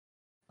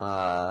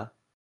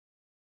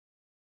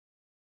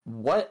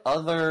 What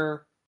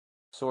other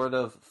sort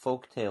of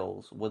folk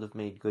tales would have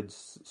made good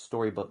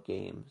storybook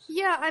games?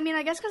 Yeah, I mean,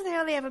 I guess because they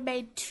only ever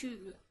made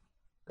two.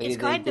 It's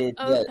They kind of did,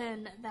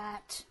 open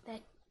that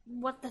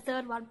what the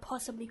third one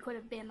possibly could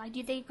have been. Like, do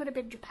you think it could have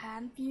been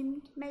Japan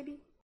themed, maybe?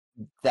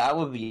 that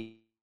would be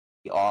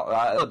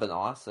that would have been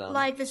awesome.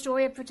 Like the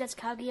story of Princess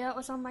Kaguya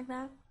or something like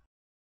that?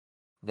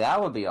 That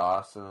would be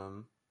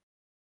awesome.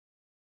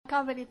 I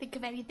can't really think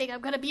of anything,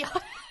 I'm gonna be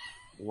honest.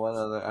 What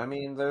other? I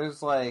mean,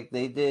 there's like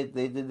they did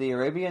the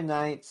Arabian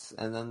Nights,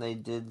 and then they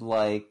did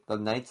like the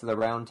Knights of the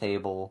Round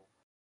Table.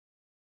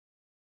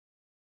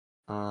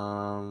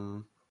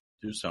 Do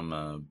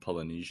some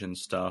Polynesian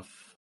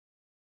stuff.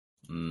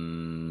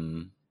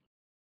 What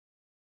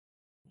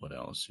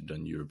else? You've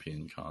done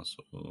European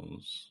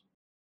castles.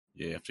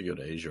 Yeah, you have to go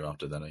to Asia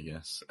after that, I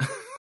guess.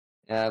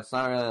 Yeah, it's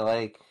not really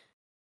like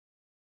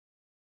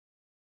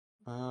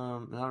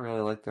not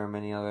really like there are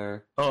many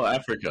other. Oh,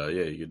 Africa.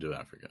 Yeah, you could do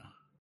Africa.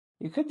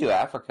 You could do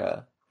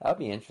Africa. That'd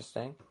be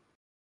interesting.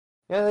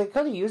 Yeah, they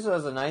could have used it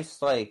as a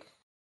nice like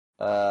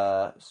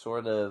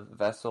sort of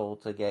vessel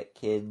to get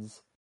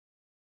kids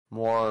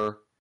more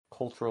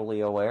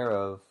culturally aware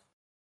of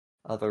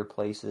other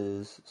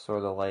places,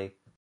 sort of like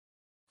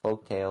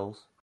folk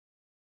tales.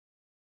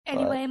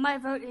 Anyway, my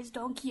vote is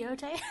Don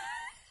Quixote.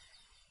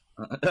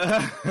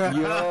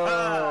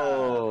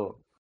 Yo!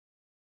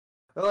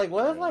 But like,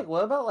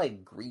 what about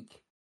like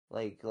Greek,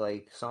 like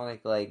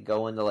Sonic, like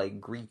going to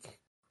like Greek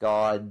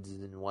gods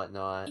and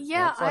whatnot?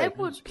 Yeah, That's, like, I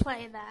would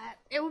play that.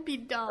 It would be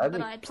dumb, but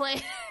I'd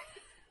play.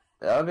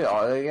 That would be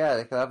yeah.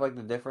 They could have like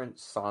the different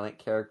Sonic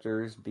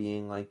characters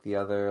being like the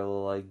other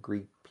like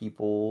Greek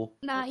people.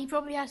 Nah, he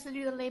probably has to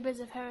do the labors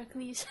of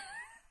Heracles.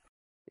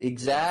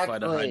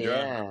 Exactly.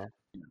 Yeah.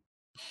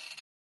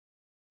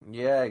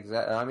 Yeah.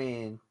 Exactly. I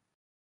mean,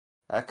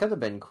 that could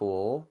have been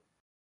cool.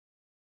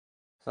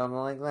 Something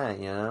like that,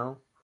 you know?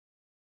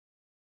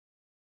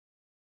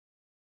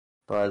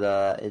 But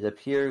it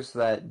appears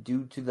that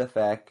due to the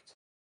fact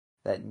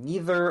that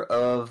neither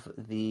of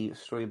the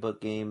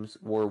storybook games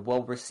were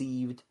well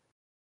received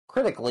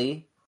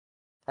critically,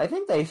 I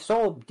think they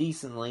sold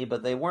decently,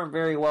 but they weren't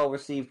very well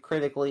received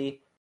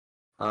critically.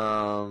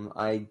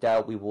 I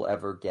doubt we will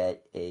ever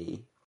get a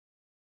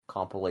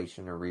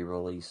compilation or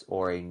re-release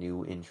or a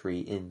new entry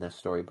in the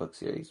storybook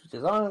series, which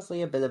is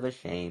honestly a bit of a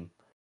shame.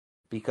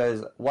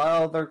 Because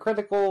while their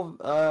critical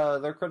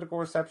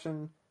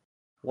reception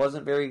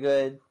wasn't very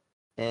good,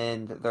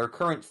 and their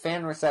current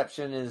fan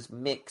reception is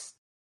mixed,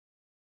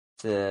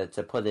 to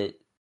put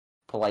it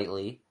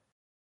politely,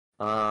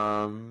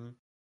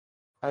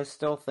 I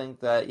still think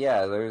that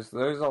there's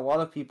a lot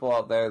of people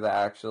out there that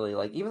actually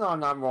like. Even though I'm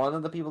not one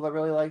of the people that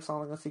really like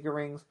Sonic and the Secret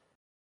Rings,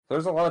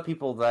 there's a lot of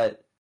people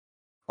that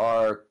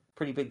are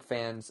pretty big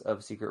fans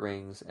of Secret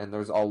Rings, and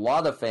there's a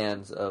lot of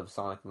fans of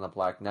Sonic and the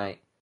Black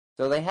Knight.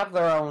 So they have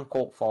their own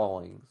cult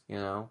followings, you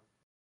know?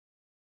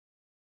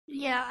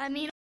 Yeah, I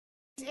mean,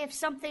 if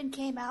something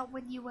came out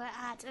when you were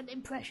at an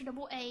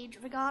impressionable age,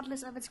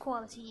 regardless of its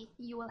quality,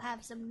 you will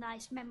have some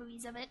nice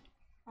memories of it,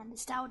 and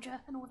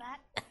nostalgia, and all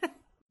that.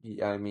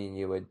 I mean,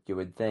 you would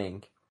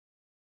think.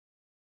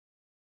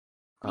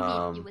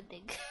 You would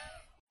think.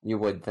 You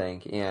would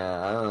think,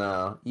 yeah, I don't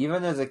know.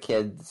 Even as a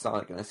kid,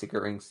 Sonic and the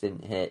Secret Rings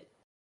didn't hit.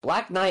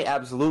 Black Knight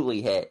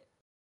absolutely hit.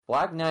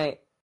 Black Knight,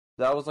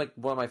 that was like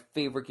one of my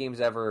favorite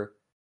games ever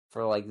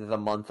for like the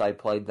month I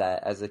played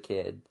that as a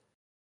kid.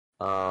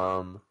 It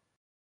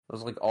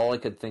was like all I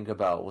could think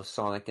about was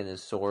Sonic and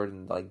his sword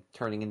and like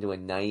turning into a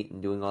knight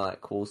and doing all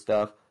that cool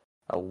stuff.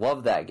 I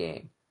love that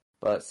game.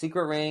 But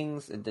Secret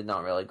Rings, it did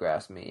not really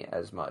grasp me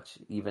as much,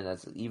 even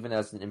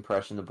as an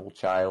impressionable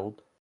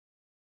child.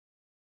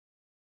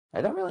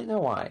 I don't really know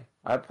why.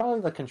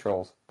 Probably the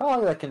controls.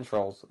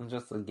 And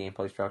just the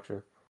gameplay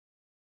structure.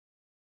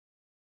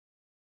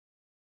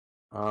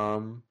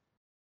 But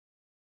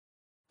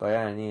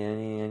yeah,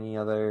 any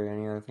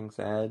other things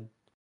to add?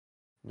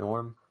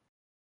 Norm?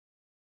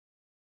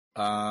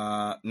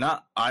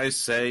 I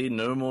say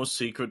no more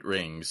secret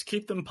rings.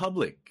 Keep them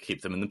public.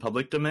 Keep them in the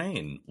public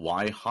domain.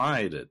 Why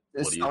hide it?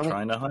 What are you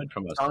trying to hide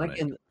from us,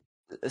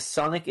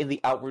 Sonic in the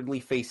outwardly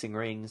facing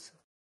rings.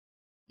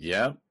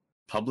 Yeah,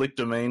 public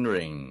domain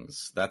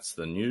rings. That's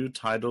the new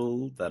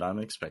title that I'm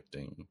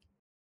expecting.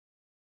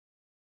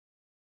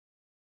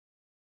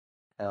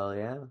 Hell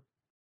yeah.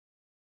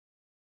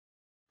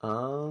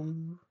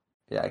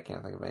 Yeah, I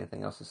can't think of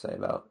anything else to say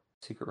about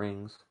Secret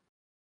Rings.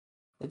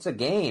 It's a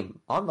game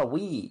on the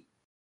Wii.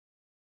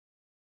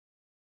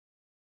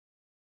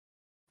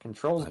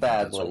 Controls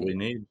badly. That's what we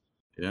need.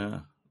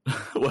 Yeah.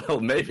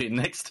 Well, maybe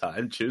next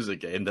time choose a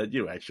game that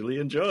you actually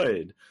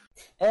enjoyed.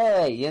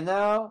 Hey,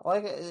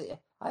 like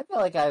I feel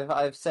like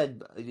I've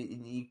said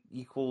an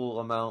equal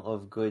amount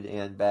of good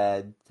and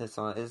bad to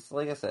some. It's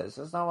like I said, it's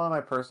just not one of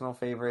my personal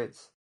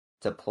favorites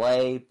to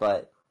play,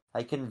 but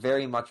I can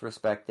very much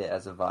respect it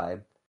as a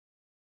vibe.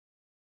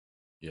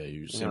 Yeah,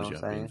 you seem to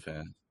have been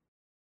fair. You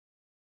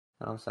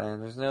know what I'm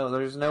saying?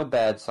 There's no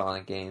bad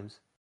Sonic games.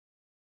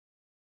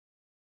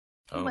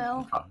 Oh,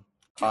 well,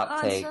 to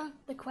hot take. answer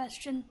the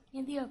question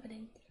in the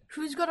opening,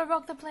 who's gonna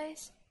rock the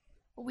place?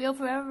 We'll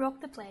forever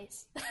rock the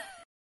place.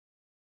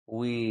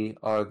 We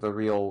are the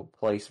real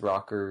place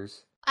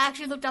rockers. I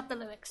actually looked up the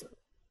lyrics.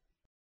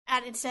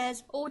 And it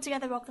says, all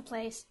together rock the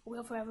place,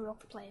 we'll forever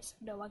rock the place.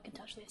 No one can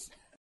touch this.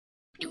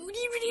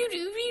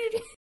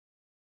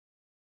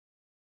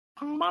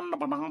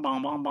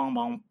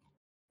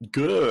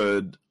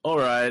 Good.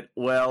 Alright,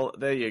 well,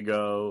 there you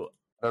go.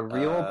 The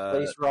real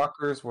place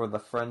rockers were the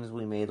friends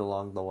we made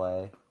along the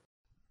way.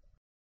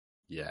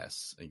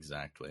 Yes,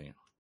 exactly.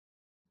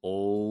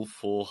 All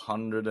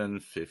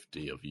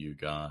 450 of you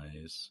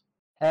guys.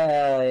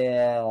 Hell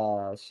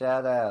yeah!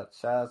 Shout out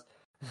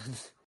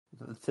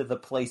to the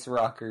place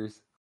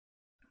rockers.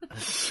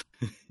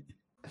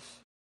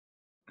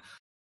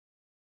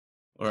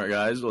 Alright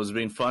guys, well, it's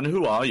been fun.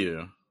 Who are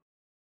you?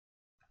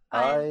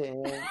 I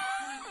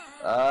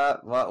am...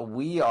 well,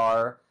 we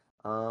are...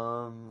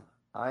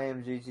 I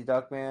am GT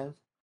Duckman.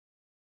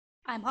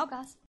 I'm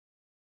Hoggas.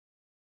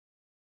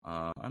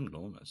 I'm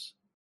Normus.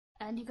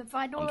 And you can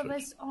find all of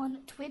us on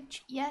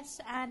Twitch, yes,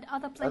 and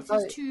other I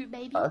places too,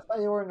 maybe. thought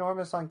you were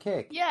Normus on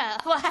Kick. Yeah,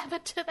 what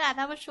happened to that?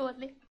 That was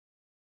shortly.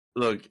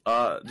 Look,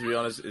 to be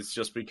honest, it's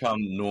just become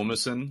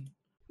Normuson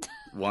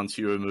once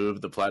you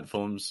remove the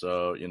platform,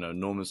 so,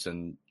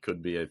 Normuson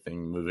could be a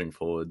thing moving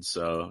forward,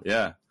 so,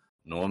 yeah,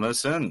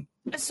 Normuson.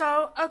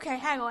 So, okay,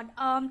 hang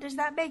on. Does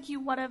that make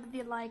you one of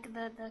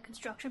the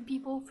construction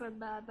people from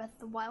Breath of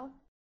the Wild?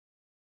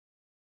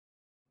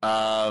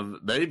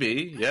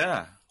 Maybe,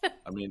 yeah.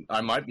 I mean,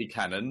 I might be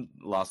canon.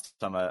 Last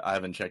time I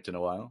haven't checked in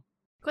a while.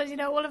 Because,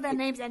 all of their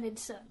names end in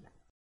son.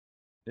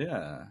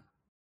 Yeah.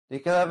 You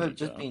could have it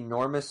just be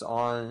Normus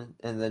on,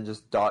 and then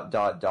just ...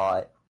 Like,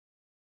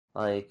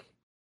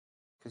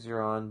 because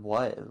you're on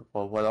what?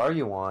 Well, what are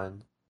you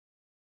on?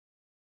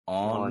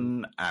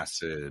 On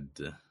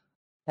acid.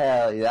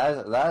 Hell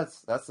yeah,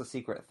 that's the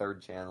secret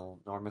third channel,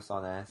 Normus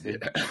on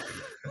acid.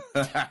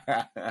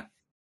 Yeah.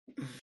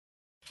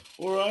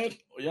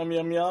 Alright, yum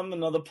yum yum,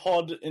 another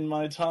pod in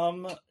my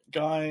tum.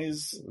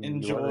 Guys,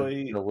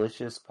 enjoy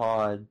delicious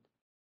pod.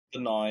 The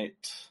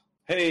night.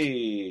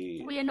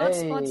 Hey! We are not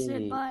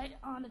sponsored by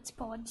Onnit's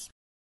Pods.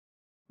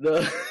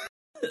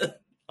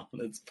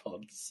 Onnit's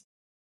Pods.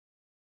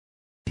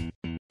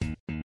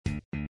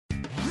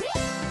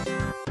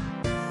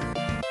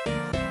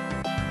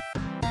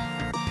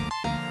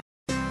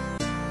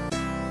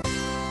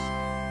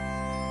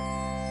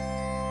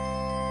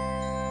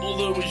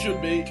 Although we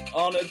should be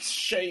on its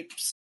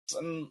shapes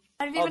and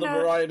other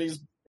varieties.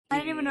 I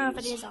don't even know if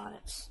it is on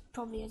it.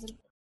 Probably isn't.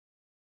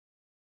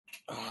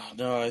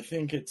 No, I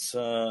think it's...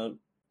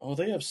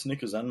 they have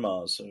Snickers and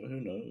Mars, so who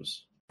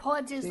knows?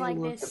 Pods is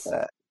like this...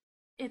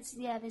 It's,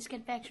 this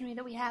confectionery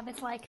that we have.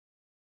 It's like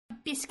a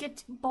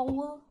biscuit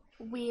bowl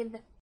with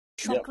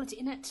chocolate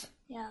in it.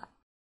 Yeah.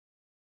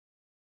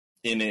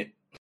 In it.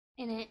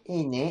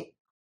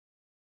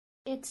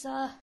 It's,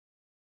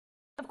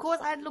 of course,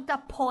 I looked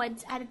up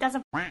pods, and it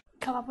doesn't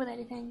come up with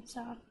anything,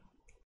 so...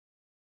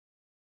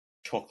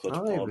 Chocolate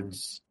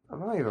pods. I'm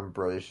not even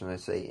British, and I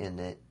say in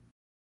it.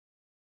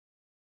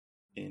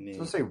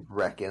 I say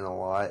reckon a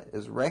lot.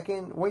 Is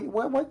reckon... Wait,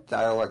 what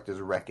dialect does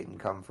reckon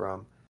come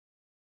from?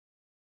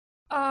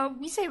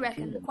 We say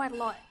reckon quite a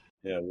lot.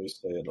 Yeah, we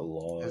say it a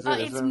lot.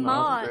 It's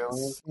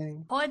Mars.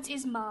 Pods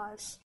is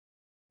Mars.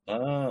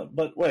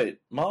 But wait,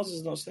 Mars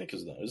is not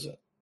Snickers though, is it?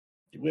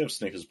 We have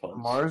Snickers pods.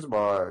 Mars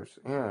bars.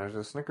 Yeah, there's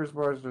a Snickers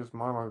bars, there's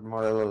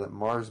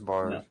Mars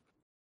bars. Yeah.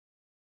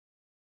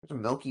 There's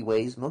Milky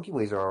Ways. Milky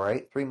Ways are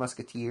alright. Three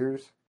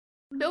Musketeers.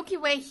 Mulky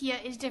Way here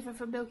is different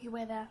from Milky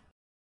Way there.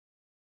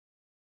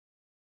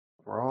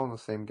 We're all in the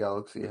same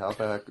galaxy. How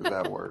the heck does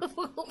that work?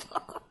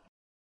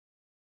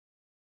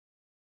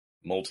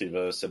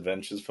 Multiverse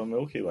adventures for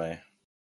Milky Way.